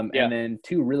 and then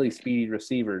 2 really speedy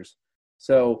receivers.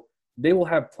 So they will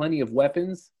have plenty of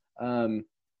weapons,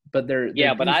 but their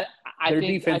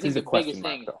defense is a question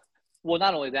mark, though. Well,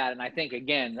 not only that, and I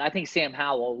think Sam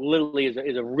Howell literally is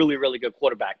a really, really good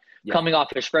quarterback. Coming off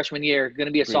his freshman year, going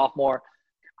to be a sophomore.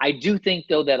 I do think,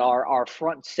 though, that our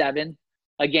front seven,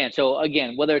 again,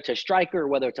 whether it's a striker,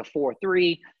 whether it's a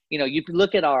 4-3, you can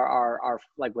look at our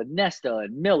like with Nesta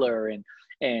and Miller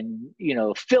and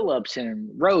Phillips and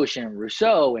Roche and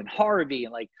Rousseau and Harvey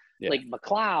and like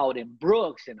McLeod and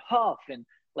Brooks and Huff. And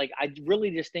like, I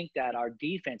really just think that our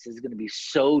defense is going to be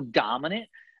so dominant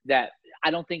that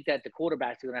I don't think that the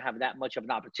quarterbacks are going to have that much of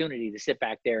an opportunity to sit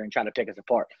back there and try to pick us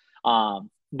apart.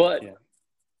 But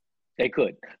they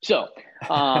could. So,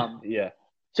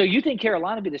 So you think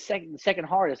Carolina be the second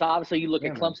hardest? Obviously, you look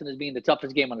at Clemson as being the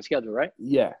toughest game on the schedule, right?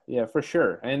 Yeah, for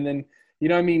sure. And then,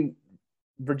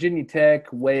 Virginia Tech,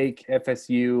 Wake,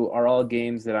 FSU are all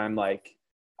games that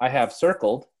I have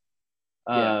circled.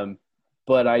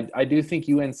 But I do think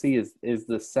UNC is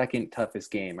the second toughest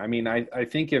game. I mean, I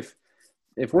think if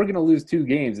we're going to lose 2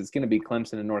 games, it's going to be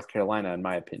Clemson and North Carolina, in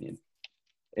my opinion,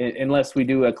 unless we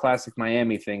do a classic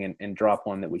Miami thing and drop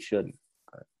one that we shouldn't.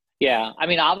 Yeah, I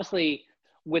mean, obviously,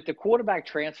 with the quarterback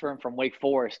transferring from Wake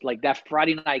Forest, like that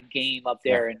Friday night game up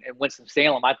there in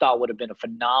Winston-Salem, I thought would have been a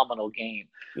phenomenal game.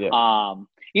 Yeah.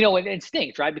 It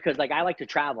stinks, right? Because like I like to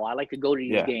travel. I like to go to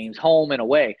these games home and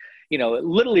away. It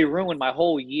literally ruined my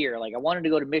whole year. Like I wanted to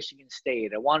go to Michigan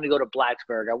State. I wanted to go to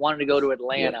Blacksburg. I wanted to go to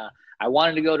Atlanta. I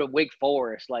wanted to go to Wake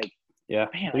Forest. Like, man,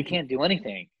 I can't do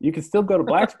anything. You can still go to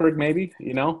Blacksburg, maybe.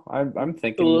 I'm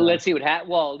thinking. Let's see what happens.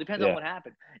 Well, it depends on what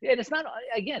happened. And it's not.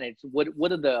 Again, it's what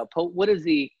is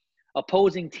the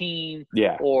opposing team?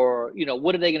 Yeah. Or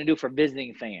what are they going to do for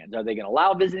visiting fans? Are they going to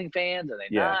allow visiting fans? Are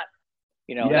they not?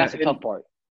 That's the tough part.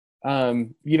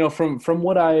 From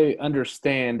what I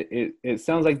understand, it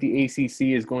sounds like the ACC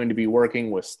is going to be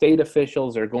working with state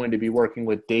officials. They're going to be working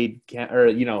with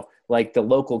like the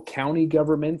local county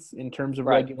governments in terms of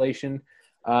regulation.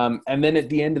 And then at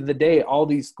the end of the day, all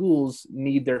these schools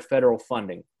need their federal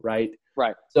funding, right?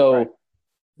 Right. So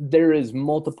there is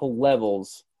multiple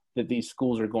levels that these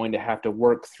schools are going to have to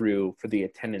work through for the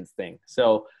attendance thing.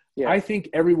 So I think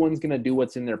everyone's going to do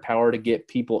what's in their power to get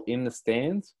people in the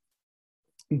stands.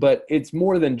 But it's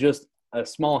more than just a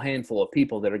small handful of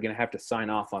people that are going to have to sign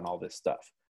off on all this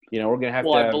stuff. We're going to have to.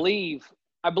 Well,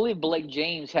 I believe Blake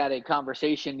James had a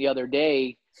conversation the other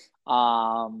day.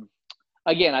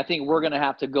 Again, I think we're going to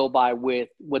have to go by with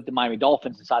what the Miami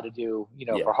Dolphins decided to do,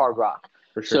 for Hard Rock.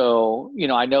 For sure. So,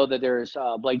 I know that there's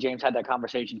Blake James had that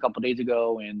conversation a couple of days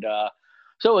ago. And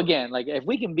so, again, like if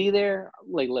we can be there,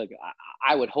 like, look,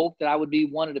 I would hope that I would be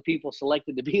one of the people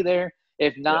selected to be there.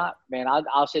 If not, man,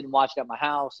 I'll sit and watch it at my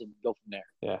house and go from there.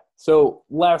 Yeah. So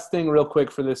last thing real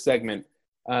quick for this segment,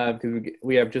 because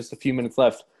we have just a few minutes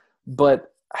left.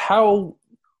 But how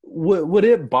would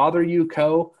it bother you,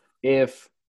 Co, if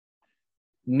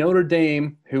Notre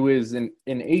Dame, who is an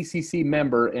ACC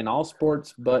member in all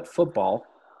sports but football,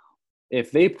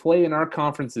 if they play in our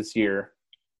conference this year,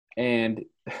 and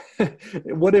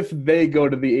what if they go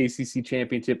to the ACC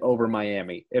championship over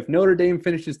Miami? If Notre Dame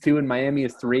finishes 2 and Miami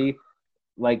is 3,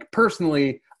 like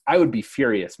personally, I would be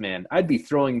furious, man. I'd be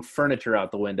throwing furniture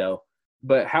out the window.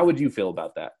 But how would you feel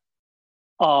about that?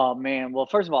 Oh, man. Well,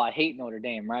 first of all, I hate Notre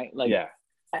Dame, right? Like,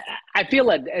 I feel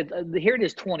like here it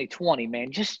is 2020, man.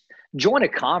 Just join a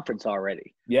conference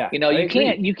already. Yeah. You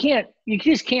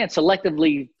just can't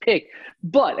selectively pick.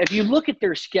 But if you look at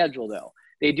their schedule, though,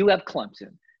 they do have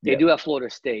Clemson. They do have Florida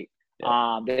State.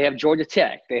 They have Georgia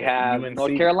Tech. They have UNC.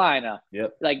 North Carolina.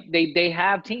 Yep. Like they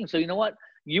have teams. So you know what?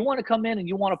 You want to come in and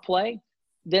you want to play,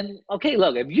 then okay,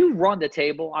 look, if you run the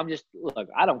table,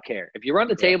 I don't care. If you run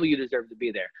the table, you deserve to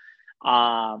be there.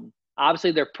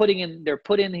 Obviously they're put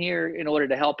in here in order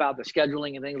to help out the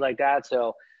scheduling and things like that.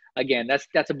 So again,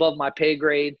 that's above my pay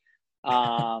grade.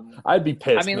 I'd be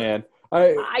pissed, man.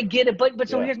 I get it, but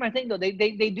so here's my thing though. They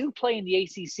do play in the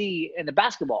ACC in the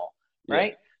basketball,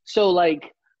 right? So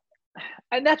like,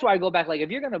 and that's why I go back. Like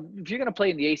if you're gonna play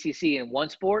in the ACC in one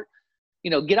sport,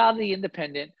 get out of the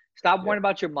independent. Stop worrying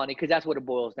about your money because that's what it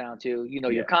boils down to.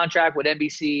 Your contract with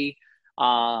NBC.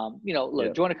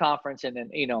 Join a conference and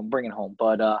then bring it home.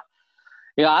 But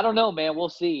I don't know, man. We'll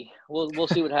see. We'll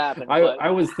see what happens.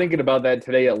 I was thinking about that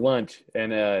today at lunch,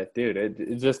 and dude,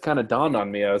 it just kind of dawned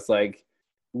on me. I was like,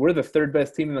 we're the 3rd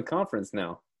best team in the conference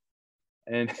now,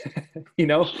 and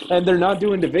and they're not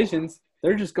doing divisions.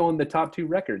 They're just going the top 2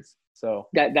 records. So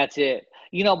that's it.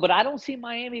 But I don't see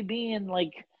Miami being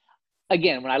like.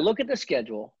 Again, when I look at the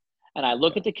schedule and I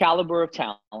look at the caliber of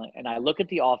talent and I look at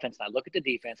the offense and I look at the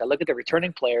defense, I look at the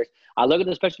returning players, I look at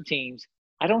the special teams,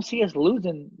 I don't see us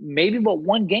losing maybe but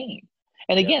one game.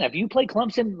 And again, if you play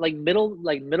Clemson like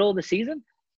middle of the season,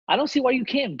 I don't see why you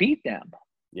can't beat them.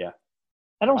 Yeah.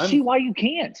 I don't see why you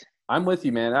can't. I'm with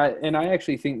you, man. I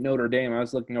actually think Notre Dame, I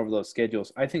was looking over those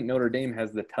schedules. I think Notre Dame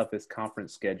has the toughest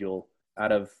conference schedule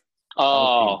out of.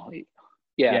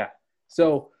 Yeah.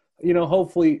 So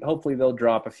hopefully they'll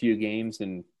drop a few games,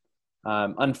 and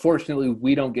unfortunately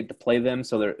we don't get to play them,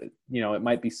 so they're it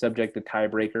might be subject to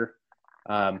tiebreaker.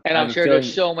 And I'm sure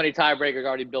there's so many tiebreakers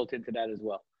already built into that as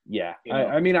well. Yeah,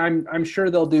 I mean I'm sure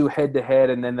they'll do head to head,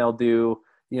 and then they'll do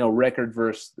record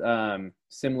versus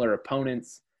similar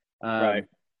opponents. Right.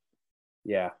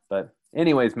 Yeah, but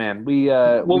anyways, man, we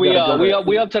up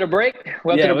to the break.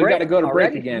 We got to go to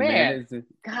break again, man.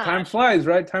 Time flies,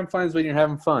 right? Time flies when you're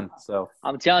having fun. So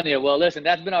I'm telling you. Well, listen,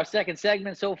 that's been our second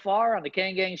segment so far on the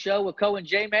Kane Gang Show with Co and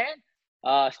J-Man.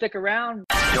 Stick around.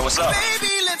 Yo, what's up?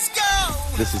 Baby, let's go.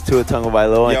 This is Tua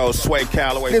Tagovailoa. Yo, Sway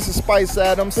Calloway. This is Spice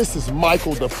Adams. This is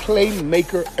Michael, the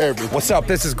playmaker everything. What's up?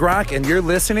 This is Gronk, and you're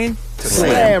listening to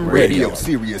Slam Radio.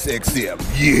 Sirius XM.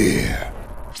 Yeah.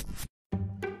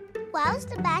 Why was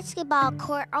the basketball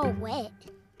court all wet?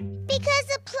 Because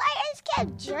the players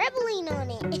kept dribbling on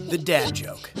it. The dad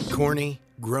joke. Corny,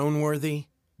 groan-worthy,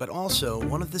 but also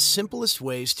one of the simplest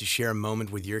ways to share a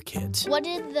moment with your kids. What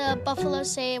did the buffalo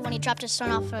say when he dropped his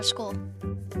son off for school?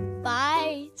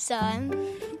 Bye, son.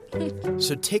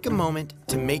 So take a moment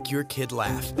to make your kid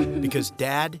laugh, because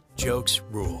dad jokes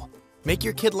rule. Make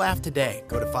your kid laugh today.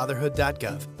 Go to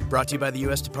fatherhood.gov. Brought to you by the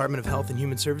U.S. Department of Health and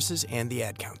Human Services and the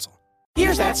Ad Council.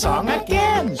 Here's that song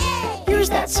again. Here's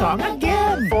that song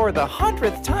again. For the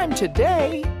 100th time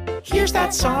today. Here's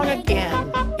that song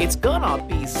again. It's gonna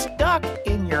be stuck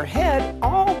in your head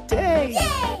all day.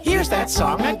 Here's that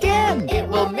song again. It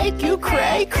will make you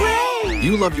cray, cray.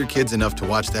 You love your kids enough to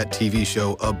watch that TV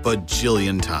show a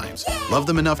bajillion times. Love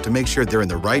them enough to make sure they're in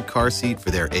the right car seat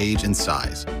for their age and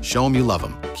size. Show them you love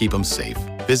them. Keep them safe.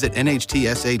 Visit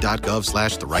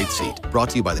nhtsa.gov/the-right-seat. Brought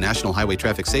to you by the National Highway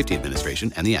Traffic Safety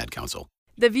Administration and the Ad Council.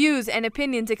 The views and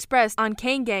opinions expressed on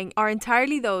Kane Gang are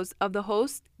entirely those of the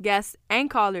host, guests, and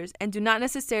callers and do not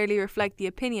necessarily reflect the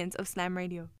opinions of Slam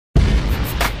Radio.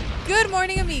 Good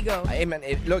morning, amigo. Hey, man,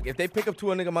 look, if they pick up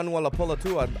Tua Tagovailoa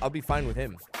too, I'll be fine with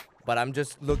him. But I'm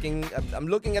just looking at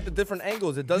the different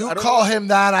angles. It doesn't. You call him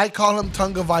that. I call him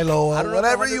Tagovailoa.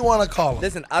 Whatever you want to call him.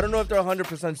 Listen, I don't know if they're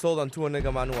 100% sold on Tua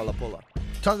Tagovailoa.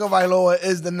 Tagovailoa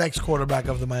is the next quarterback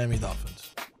of the Miami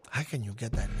Dolphins. How can you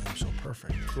get that name so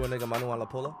perfect? Tua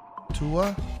Tagovailoa.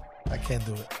 Tua? I can't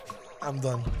do it. I'm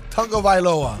done.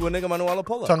 Tagovailoa. Tua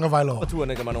Tagovailoa. Tagovailoa. Tua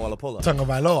Tagovailoa.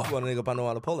 Tagovailoa. Tua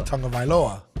Tagovailoa.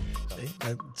 Tagovailoa. See?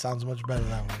 That sounds much better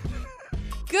that way.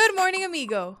 Good morning,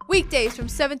 amigo. Weekdays from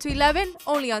 7 to 11,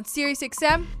 only on Sirius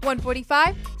XM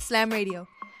 145 Slam Radio.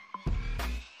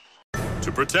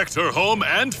 To protect her home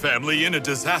and family in a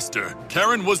disaster,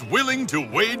 Karen was willing to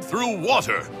wade through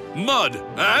water, mud,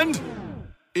 and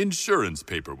insurance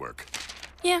paperwork.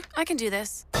 Yeah, I can do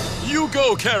this. You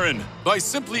go, Karen! By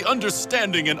simply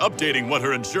understanding and updating what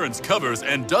her insurance covers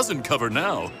and doesn't cover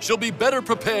now, she'll be better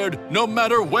prepared no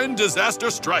matter when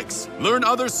disaster strikes. Learn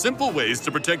other simple ways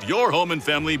to protect your home and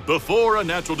family before a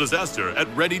natural disaster at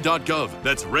ready.gov.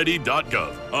 That's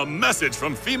ready.gov. A message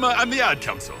from FEMA and the Ad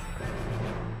Council.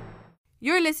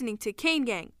 You're listening to Kane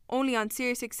Gang, only on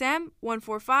Sirius XM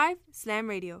 145 Slam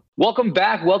Radio. Welcome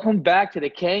back to the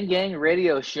Kane Gang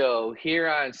Radio Show here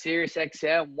on Sirius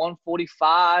XM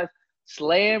 145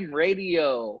 Slam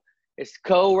Radio. It's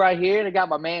Co right here. I got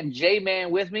my man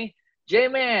J-Man with me.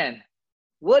 J-Man,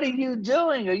 what are you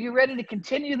doing? Are you ready to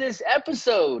continue this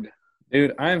episode?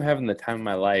 Dude, I'm having the time of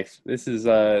my life. This is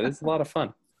a lot of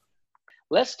fun.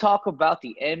 Let's talk about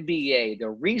the NBA, the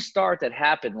restart that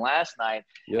happened last night.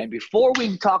 Yep. And before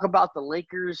we talk about the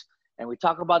Lakers and we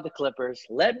talk about the Clippers,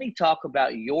 let me talk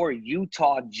about your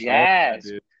Utah Jazz.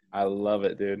 Dude. I love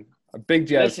it, dude. A big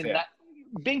Jazz fan.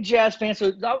 Big Jazz fan.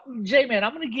 So, J-Man,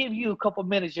 I'm going to give you a couple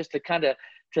minutes just to kind of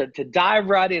to dive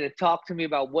right in and talk to me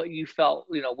about what you felt,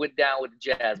 went down with the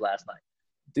Jazz last night.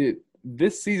 Dude,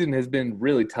 this season has been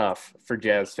really tough for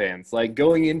Jazz fans. Like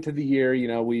going into the year,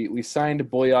 we signed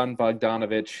Bojan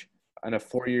Bogdanovic on a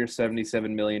 4-year,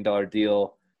 $77 million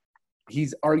deal.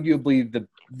 He's arguably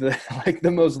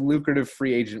the most lucrative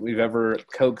free agent we've ever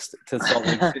coaxed to Salt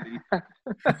Lake City,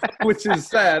 which is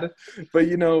sad, but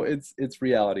it's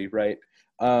reality, right?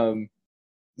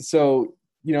 So,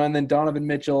 and then Donovan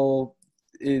Mitchell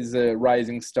is a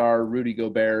rising star. Rudy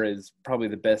Gobert is probably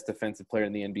the best defensive player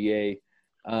in the NBA.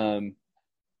 And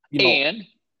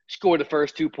scored the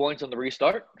first 2 points on the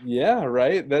restart. Yeah,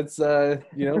 right. That's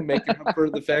making up for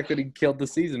the fact that he killed the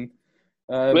season.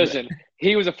 Listen,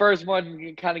 he was the first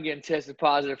one kind of getting tested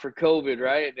positive for COVID,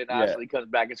 right? And then obviously comes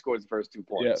back and scores the first 2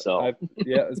 points.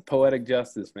 It's poetic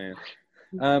justice, man.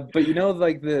 But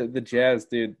the Jazz,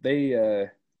 dude, they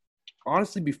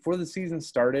honestly before the season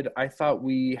started, I thought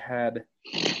we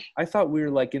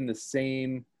were like in the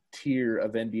same tier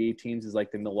of NBA teams is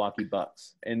like the Milwaukee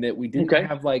Bucks, and that we didn't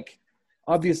have like,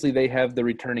 obviously they have the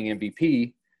returning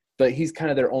MVP, but he's kind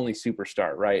of their only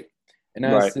superstar, right? And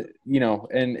as you know,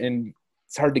 and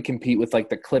it's hard to compete with like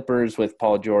the Clippers with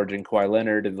Paul George and Kawhi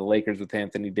Leonard, and the Lakers with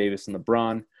Anthony Davis and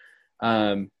LeBron.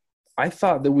 I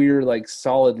thought that we were like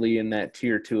solidly in that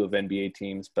tier 2 of NBA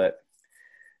teams, but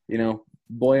you know,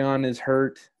 Bojan is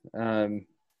hurt.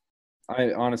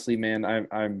 I honestly, man,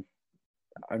 I'm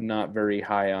not very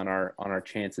high on our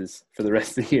chances for the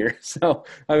rest of the year. So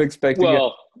I'm expecting.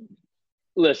 Well,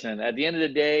 listen, at the end of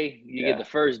the day, you get the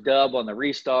first dub on the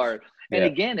restart. And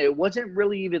again, it wasn't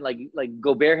really even like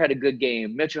Gobert had a good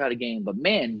game, Mitchell had a game, but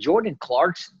man, Jordan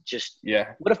Clarkson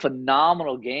what a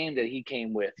phenomenal game that he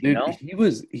came with. Dude, you know,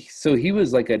 he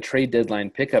was like a trade deadline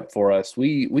pickup for us.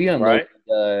 We unloaded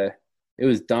it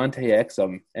was Dante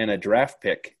Exum and a draft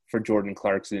pick for Jordan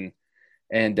Clarkson,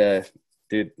 and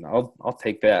dude, I'll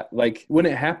take that. Like when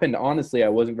it happened, honestly, I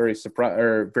wasn't very surprised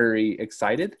or very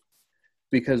excited.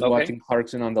 Because watching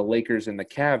Clarkson on the Lakers and the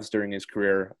Cavs during his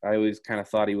career, I always kind of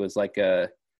thought he was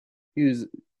he's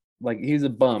a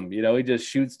bum, you know, he just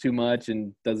shoots too much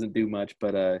and doesn't do much.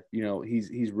 But you know,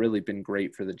 he's really been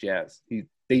great for the Jazz.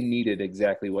 They needed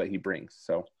exactly what he brings.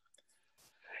 So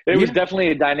it was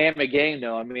definitely a dynamic game,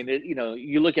 though. I mean, you know,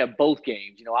 you look at both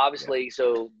games. You know, obviously,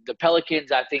 so the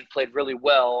Pelicans I think played really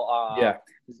well.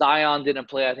 Zion didn't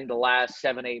play, I think, the last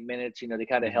 7-8 minutes. You know, they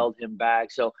kind of held him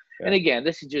back. So. And again,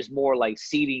 this is just more like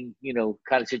seeding, you know,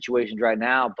 kind of situations right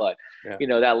now. But, you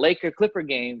know, that Laker-Clipper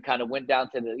game kind of went down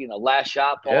to the, you know, last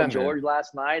shot, Paul George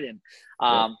last night. And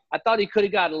I thought he could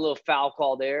have got a little foul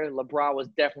call there. LeBron was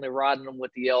definitely riding him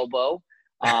with the elbow.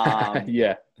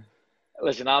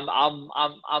 Listen,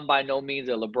 I'm by no means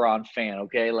a LeBron fan,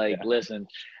 okay? Like, listen,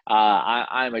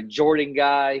 I'm a Jordan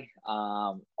guy.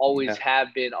 Always have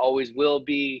been, always will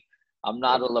be. I'm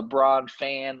not a LeBron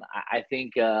fan. I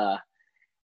think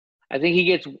he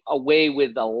gets away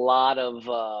with a lot of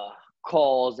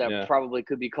calls that probably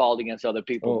could be called against other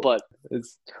people.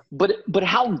 But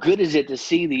how good is it to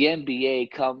see the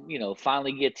NBA come, you know,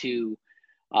 finally get to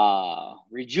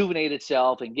rejuvenate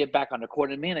itself and get back on the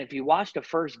court? And man, if you watch the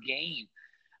first game,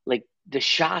 like the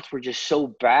shots were just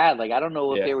so bad. Like I don't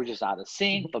know if they were just out of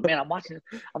sync, but man, I'm watching.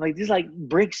 I'm like, this is like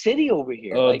Brick City over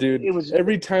here. Oh, like, dude! It was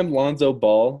every time Lonzo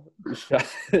Ball shot,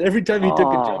 every time he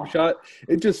took a jump shot,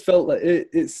 it just felt like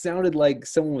it sounded like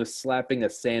someone was slapping a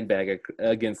sandbag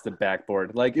against the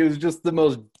backboard. Like it was just the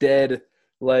most dead,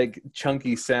 like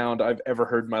chunky sound I've ever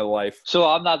heard in my life. So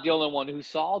I'm not the only one who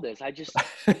saw this. I just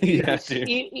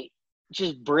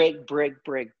just brick.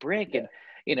 And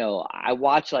you know, I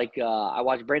watch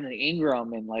Brandon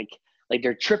Ingram and like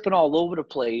they're tripping all over the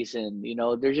place, and you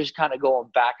know they're just kind of going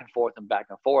back and forth.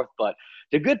 But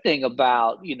the good thing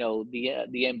about, you know, the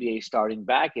NBA starting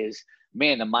back is,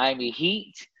 man, the Miami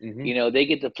Heat, you know, they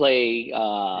get to play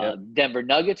Denver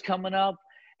Nuggets coming up,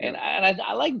 and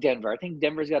I like Denver. I think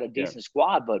Denver's got a decent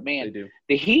squad, but man,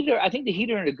 the Heat I think the Heat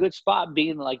are in a good spot,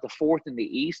 being like the 4th in the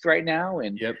East right now,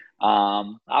 and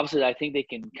obviously I think they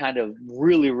can kind of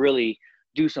really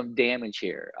do some damage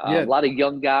here. A lot of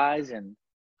young guys, and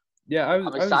I'm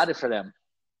excited for them.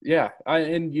 Yeah,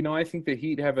 and you know, I think the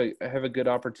Heat have a good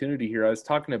opportunity here. I was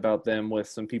talking about them with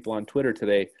some people on Twitter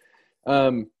today.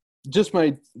 Just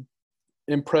my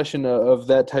impression of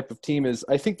that type of team is,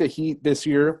 I think the Heat this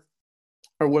year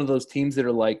are one of those teams that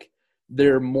are like,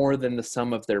 they're more than the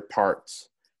sum of their parts.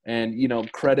 And you know,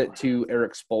 credit to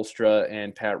Eric Spoelstra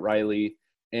and Pat Riley,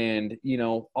 and you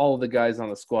know, all of the guys on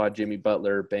the squad, Jimmy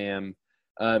Butler, Bam.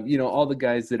 You know, all the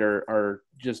guys that are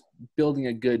just building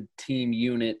a good team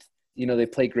unit. You know, they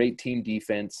play great team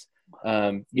defense.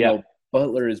 You know,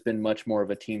 Butler has been much more of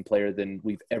a team player than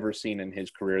we've ever seen in his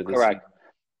career this year.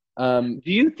 Do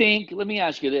you think – let me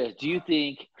ask you this. Do you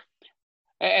think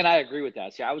 – and I agree with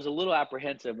that. See, I was a little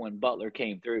apprehensive when Butler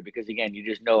came through because, again, you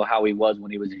just know how he was when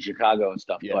he was in Chicago and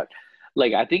stuff. But,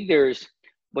 like, I think there's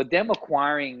 – but them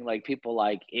acquiring, like, people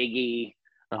like Iggy,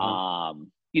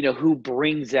 you know, who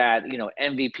brings that, you know,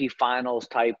 MVP finals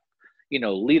type, you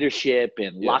know, leadership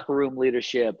and locker room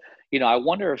leadership. You know, I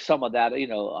wonder if some of that, you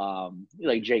know,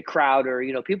 like Jay Crowder,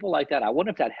 you know, people like that, I wonder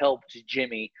if that helped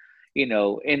Jimmy, you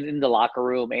know, in the locker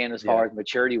room and as far as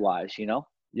maturity wise, you know?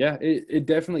 Yeah, it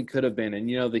definitely could have been. And,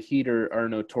 you know, the Heat are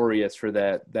notorious for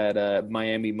that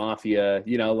Miami Mafia,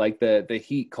 you know, like the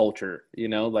Heat culture, you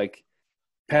know, like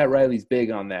Pat Riley's big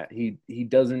on that. He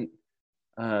doesn't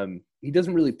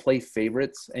really play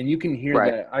favorites, and you can hear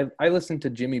that. I listened to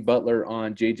Jimmy Butler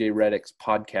on JJ Redick's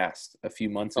podcast a few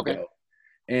months ago,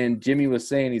 and Jimmy was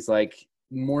saying, he's like,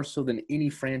 more so than any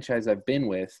franchise I've been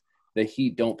with, the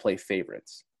Heat don't play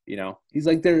favorites. You know, he's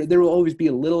like, there will always be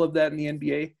a little of that in the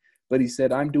NBA, but he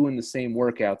said, I'm doing the same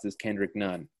workouts as Kendrick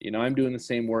Nunn. You know, I'm doing the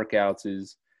same workouts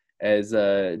as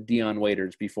Dion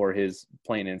Waiters before his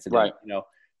plane incident. Right. You know,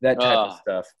 that type of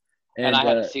stuff. And I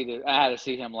had to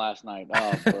see him last night.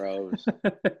 Oh, bros.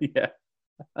 Yeah.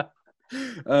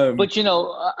 But, you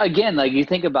know, again, like you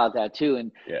think about that too.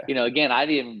 And, you know, again, I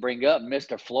didn't even bring up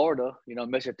Mr. Florida, you know,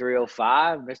 Mr.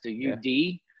 305, Mr. UD.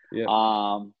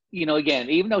 Yeah. You know, again,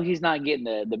 even though he's not getting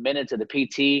the minutes of the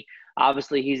PT,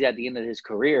 obviously he's at the end of his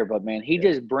career. But, man, he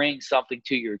just brings something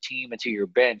to your team and to your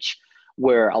bench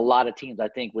where a lot of teams, I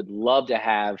think, would love to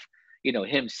have, you know,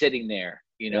 him sitting there,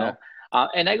 you know.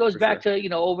 And that goes back to, you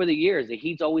know, over the years, the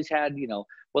Heat's always had, you know,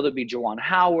 whether it be Juwan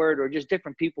Howard or just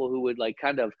different people who would, like,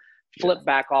 kind of flip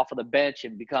back off of the bench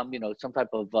and become, you know, some type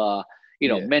of, you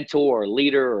know, mentor or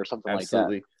leader or something like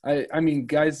that. I mean,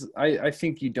 guys, I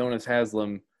think Udonis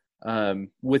Haslem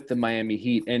with the Miami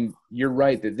Heat, and you're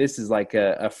right that this is like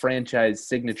a franchise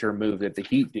signature move that the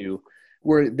Heat do,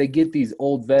 where they get these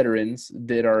old veterans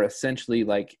that are essentially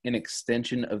like an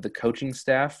extension of the coaching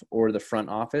staff or the front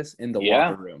office in the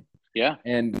locker room. Yeah.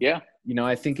 And, you know,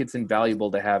 I think it's invaluable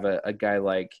to have a guy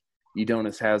like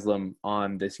Udonis Haslem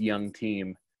on this young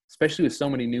team, especially with so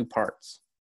many new parts.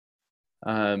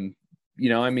 You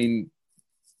know, I mean,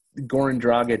 Goran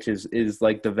Dragic is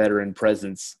like the veteran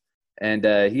presence, and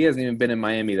he hasn't even been in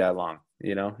Miami that long,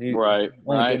 you know? Right.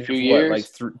 A few years.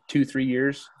 Like 2-3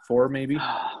 years, 4 maybe.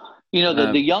 You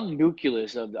know, the young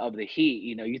nucleus of the Heat,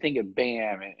 you know, you think of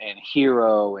Bam and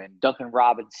Hero and Duncan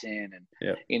Robinson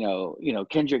and, you know,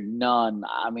 Kendrick Nunn.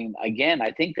 I mean, again,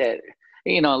 I think that,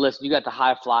 you know, listen, you got the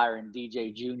high flyer and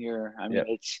DJ Jr. I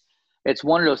mean, it's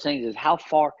one of those things is how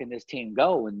far can this team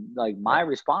go? And, like, my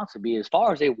response would be as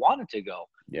far as they wanted to go.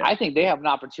 Yeah. I think they have an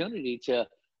opportunity to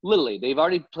literally – they've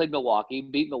already played Milwaukee,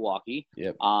 beat Milwaukee.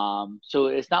 So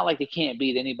it's not like they can't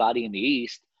beat anybody in the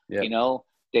East, you know.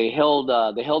 They held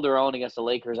their own against the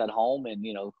Lakers at home, and,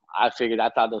 you know, I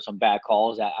thought there was some bad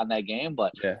calls on that game,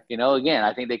 but you know, again,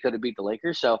 I think they could have beat the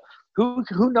Lakers. So who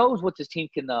knows what this team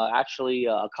can actually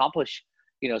accomplish,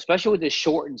 you know, especially with this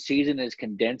shortened season, this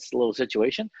condensed little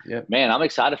situation. Man, I'm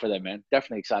excited for them, man.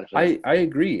 Definitely excited for them. I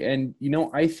agree, and you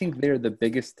know, I think they're the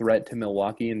biggest threat to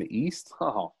Milwaukee in the East.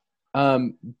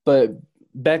 But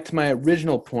back to my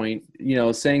original point, you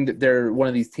know, saying that they're one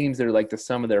of these teams that are like the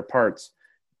sum of their parts.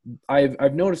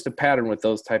 I've noticed a pattern with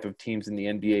those type of teams in the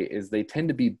NBA is they tend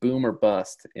to be boom or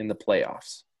bust in the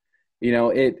playoffs. You know,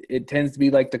 it tends to be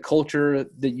like the culture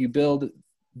that you build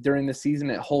during the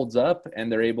season, it holds up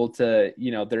and they're able to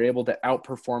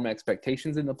outperform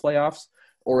expectations in the playoffs,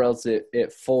 or else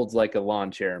it folds like a lawn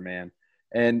chair, man.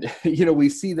 And, you know, we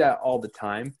see that all the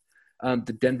time.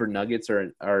 The Denver Nuggets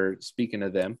are speaking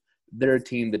of them. They're a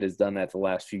team that has done that the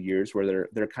last few years where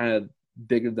they're kind of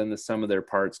bigger than the sum of their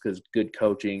parts because good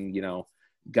coaching, you know,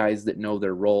 guys that know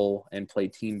their role and play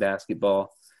team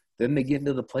basketball. Then they get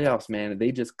into the playoffs, man, and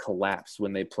they just collapse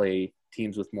when they play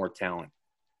teams with more talent.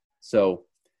 So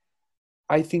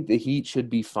I think the Heat should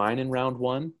be fine in round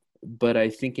 1, but I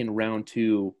think in round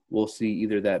 2 we'll see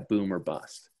either that boom or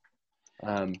bust.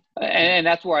 And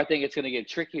that's where I think it's going to get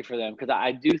tricky for them, because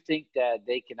I do think that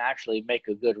they can actually make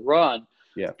a good run.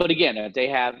 But again, if they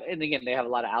have a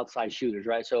lot of outside shooters,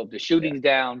 right? So if the shooting's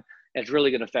down, it's really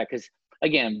going to affect. Because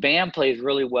again, Bam plays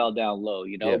really well down low,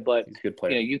 you know. But he's a good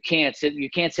player. You know, you can't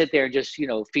sit there and just, you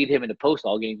know, feed him in the post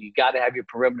all game. You got to have your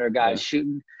perimeter guys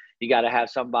shooting. You got to have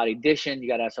somebody dishing. You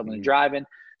got to have someone driving.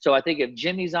 So I think if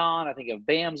Jimmy's on, I think if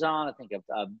Bam's on, I think if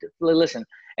listen,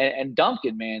 and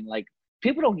Duncan, man, like,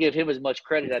 people don't give him as much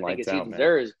credit, I think, as he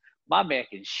deserves. My man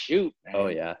can shoot, man. Oh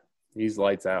yeah, he's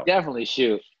lights out. Definitely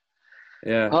shoot.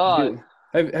 Yeah.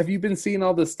 Have you been seeing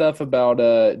all this stuff about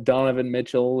Donovan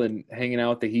Mitchell and hanging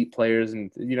out with the Heat players,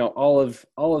 and, you know, all of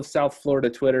South Florida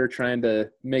Twitter trying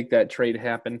to make that trade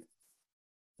happen?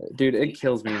 Dude, it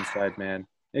kills me inside, man.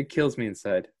 It kills me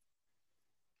inside.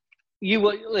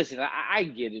 Listen, I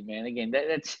get it, man. Again,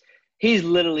 he's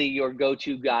literally your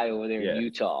go-to guy over there in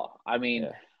Utah. I mean,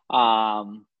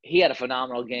 he had a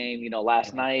phenomenal game, you know,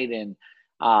 last night, and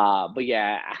but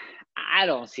yeah, I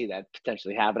don't see that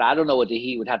potentially happen. I don't know what the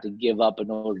Heat would have to give up in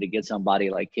order to get somebody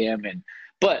like him.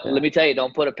 But let me tell you,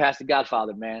 don't put it past the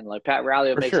Godfather, man. Like, Pat Riley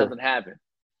will make something happen.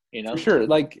 You know, for sure.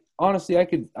 Like, honestly, I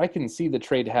can see the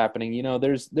trade happening. You know,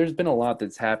 there's been a lot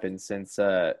that's happened since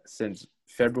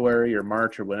February or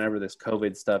March or whenever this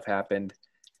COVID stuff happened.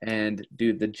 And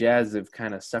dude, the Jazz have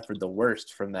kind of suffered the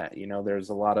worst from that. You know, there's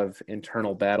a lot of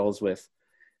internal battles with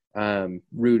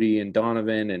Rudy and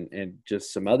Donovan and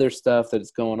just some other stuff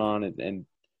that's going on and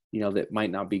you know, that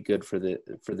might not be good for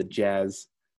the Jazz.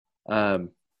 But,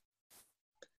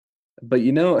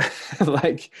 you know,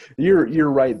 like,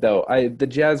 you're right though. The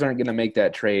Jazz aren't going to make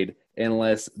that trade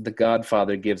unless the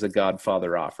Godfather gives a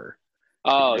Godfather offer.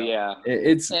 Oh, yeah.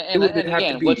 It would have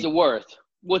again, to be, what's it worth?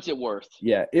 What's it worth?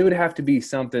 Yeah, it would have to be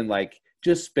something like,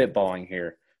 just spitballing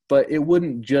here, but it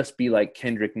wouldn't just be like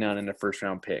Kendrick Nunn in a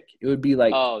first-round pick. It would be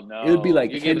like, oh no, it would be like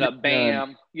you're Kendrick giving up Bam.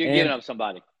 Nunn You're giving up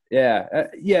somebody. Yeah,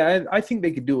 I think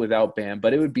they could do it without Bam,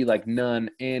 but it would be like Nunn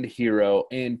and Hero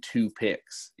and 2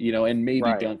 picks, and maybe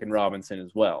Right. Duncan Robinson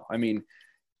as well. I mean,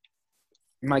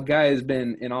 my guy has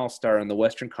been an all-star in the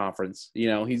Western Conference.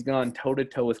 He's gone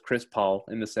toe-to-toe with Chris Paul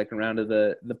in the second round of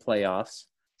the playoffs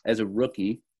as a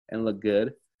rookie and looked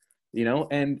good.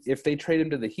 And if they trade him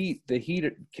to the Heat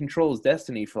controls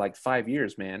destiny for like 5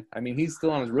 years, man. I mean, he's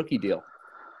still on his rookie deal.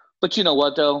 But you know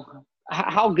what, though?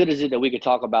 How good is it that we could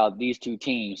talk about these two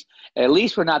teams? At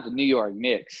least we're not the New York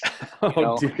Knicks.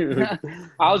 Dude.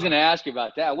 I was going to ask you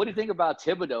about that. What do you think about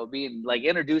Thibodeau being like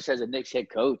introduced as a Knicks head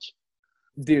coach?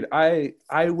 Dude, I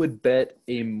would bet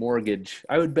a mortgage.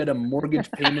 I would bet a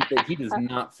mortgage payment that he does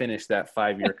not finish that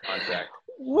 5-year contract.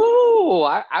 Woo!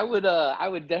 I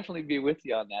would definitely be with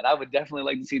you on that. I would definitely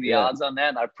like to see the odds on that.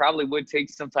 And I probably would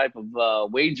take some type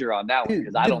of wager on that one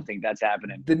because I don't think that's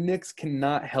happening. The Knicks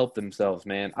cannot help themselves,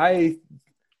 man. I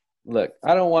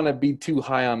don't want to be too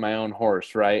high on my own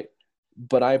horse, right?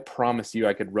 But I promise you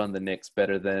I could run the Knicks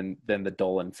better than the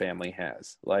Dolan family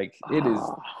has. Like,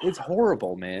 it's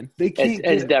horrible, man. They can't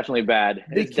it's definitely bad.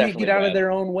 They can't get out of their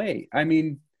own way. I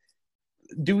mean,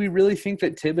 do we really think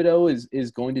that Thibodeau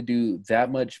is going to do that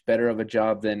much better of a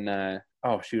job than I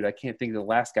can't think of the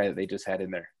last guy that they just had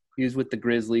in there. He was with the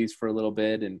Grizzlies for a little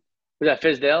bit. And was that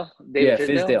Fizdale?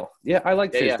 Fizdale. Yeah, I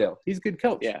like Fizdale. Yeah. He's a good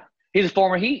coach. Yeah. He's a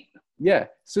former Heat. Yeah.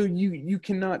 So you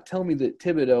cannot tell me that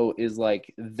Thibodeau is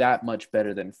like that much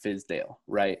better than Fizdale,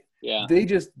 right? Yeah.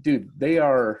 They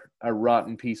are a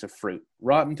rotten piece of fruit.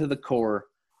 Rotten to the core.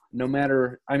 No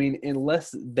matter,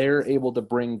 unless they're able to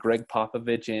bring Greg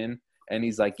Popovich in, and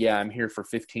he's like, yeah, I'm here for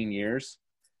 15 years.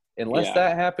 Unless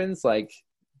that happens, like,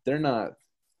 they're not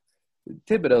 –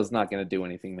 Thibodeau's not going to do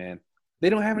anything, man. They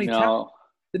don't have any talent.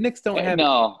 The Knicks don't have any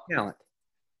talent.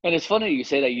 And it's funny you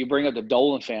say that. You bring up the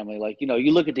Dolan family. Like,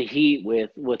 you look at the Heat with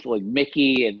like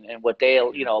Mickey and what they,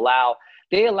 allow.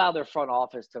 They allow their front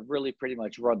office to really pretty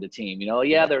much run the team.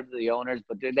 They're the owners,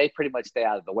 but they pretty much stay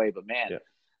out of the way. But, man,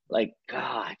 like,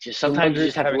 God, just sometimes you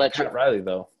just have to let Pat Riley,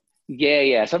 though.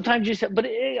 Yeah. Sometimes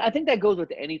I think that goes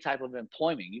with any type of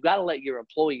employment. You got to let your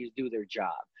employees do their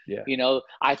job. Yeah.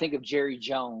 I think of Jerry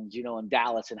Jones, in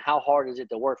Dallas, and how hard is it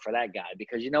to work for that guy?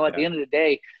 Because, at the end of the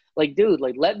day, like, dude,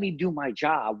 like, let me do my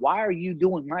job. Why are you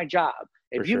doing my job?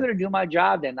 If you're going to do my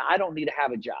job, then I don't need to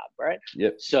have a job, right?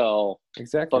 Yep. So,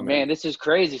 exactly. But, man, this is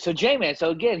crazy. So, J-Man,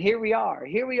 again, here we are.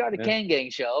 The Kang Gang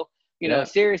Show,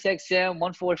 Sirius XM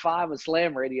 145 of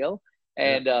Slam Radio.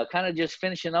 And kind of just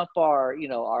finishing up our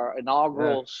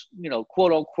inaugural,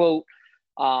 quote unquote,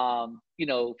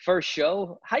 first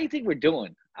show. How do you think we're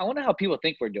doing? I wonder how people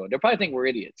think we're doing. They'll probably think we're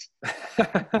idiots.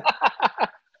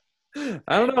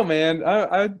 I don't know, man.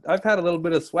 I've had a little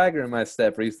bit of swagger in my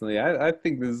step recently. I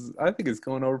think it's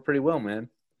going over pretty well, man.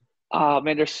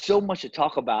 Man, there's so much to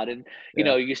talk about, and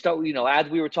you start, as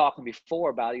we were talking before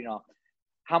about,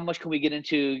 how much can we get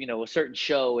into, a certain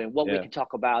show and what we can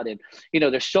talk about. And,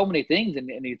 there's so many things. And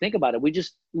you think about it, we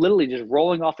just literally just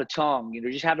rolling off the tongue,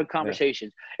 just having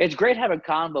conversations. Yeah. It's great having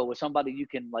convo with somebody you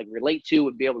can like relate to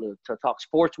and be able to talk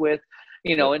sports with,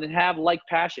 and then have like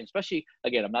passion, especially,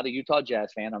 again, I'm not a Utah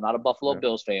Jazz fan. I'm not a Buffalo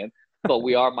Bills fan, but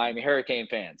we are Miami Hurricane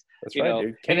fans. That's right,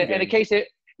 dude. And in case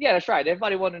that's right.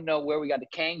 Everybody wanted to know where we got the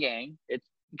Kang Gang. It's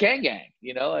Kang Gang,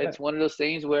 it's one of those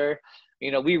things where,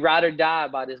 we ride or die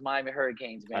by this Miami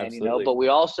Hurricanes, man. Absolutely. But we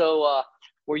also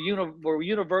we're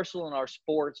universal in our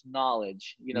sports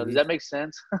knowledge. Does that make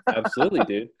sense? Absolutely,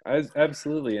 dude.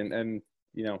 Absolutely, and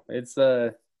it's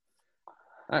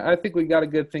I think we got a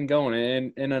good thing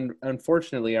going, and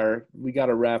unfortunately, we got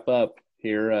to wrap up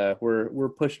here. We're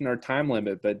pushing our time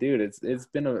limit, but dude, it's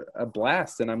been a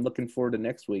blast, and I'm looking forward to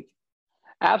next week.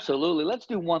 Absolutely. Let's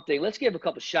do one thing. Let's give a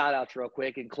couple shout outs real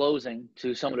quick in closing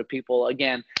to some of the people.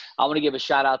 Again, I want to give a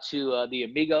shout out to the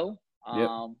Amigo.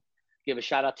 Give a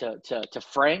shout out to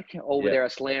Frank over there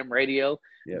at Slam Radio.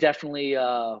 Definitely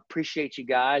appreciate you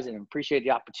guys and appreciate the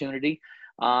opportunity.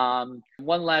 One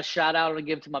last shout out I want to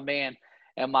give to my man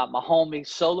and my homie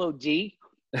Solo D,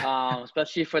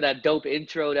 especially for that dope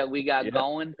intro that we got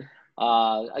going.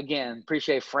 Again,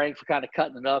 appreciate Frank for kind of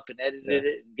cutting it up and editing it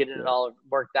and getting it all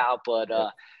worked out. But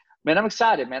man, I'm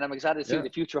excited, man. I'm excited to see what the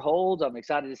future holds. I'm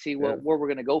excited to see where we're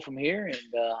going to go from here.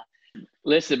 And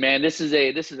listen, man, this is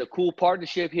a cool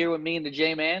partnership here with me and the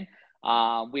J-Man.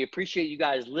 We appreciate you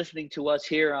guys listening to us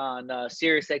here on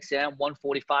Sirius XM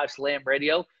 145 Slam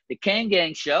Radio, the Kang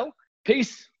Gang Show.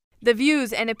 Peace. The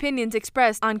views and opinions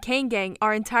expressed on Kane Gang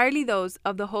are entirely those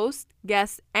of the host,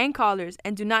 guests, and callers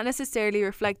and do not necessarily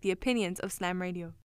reflect the opinions of Slam Radio.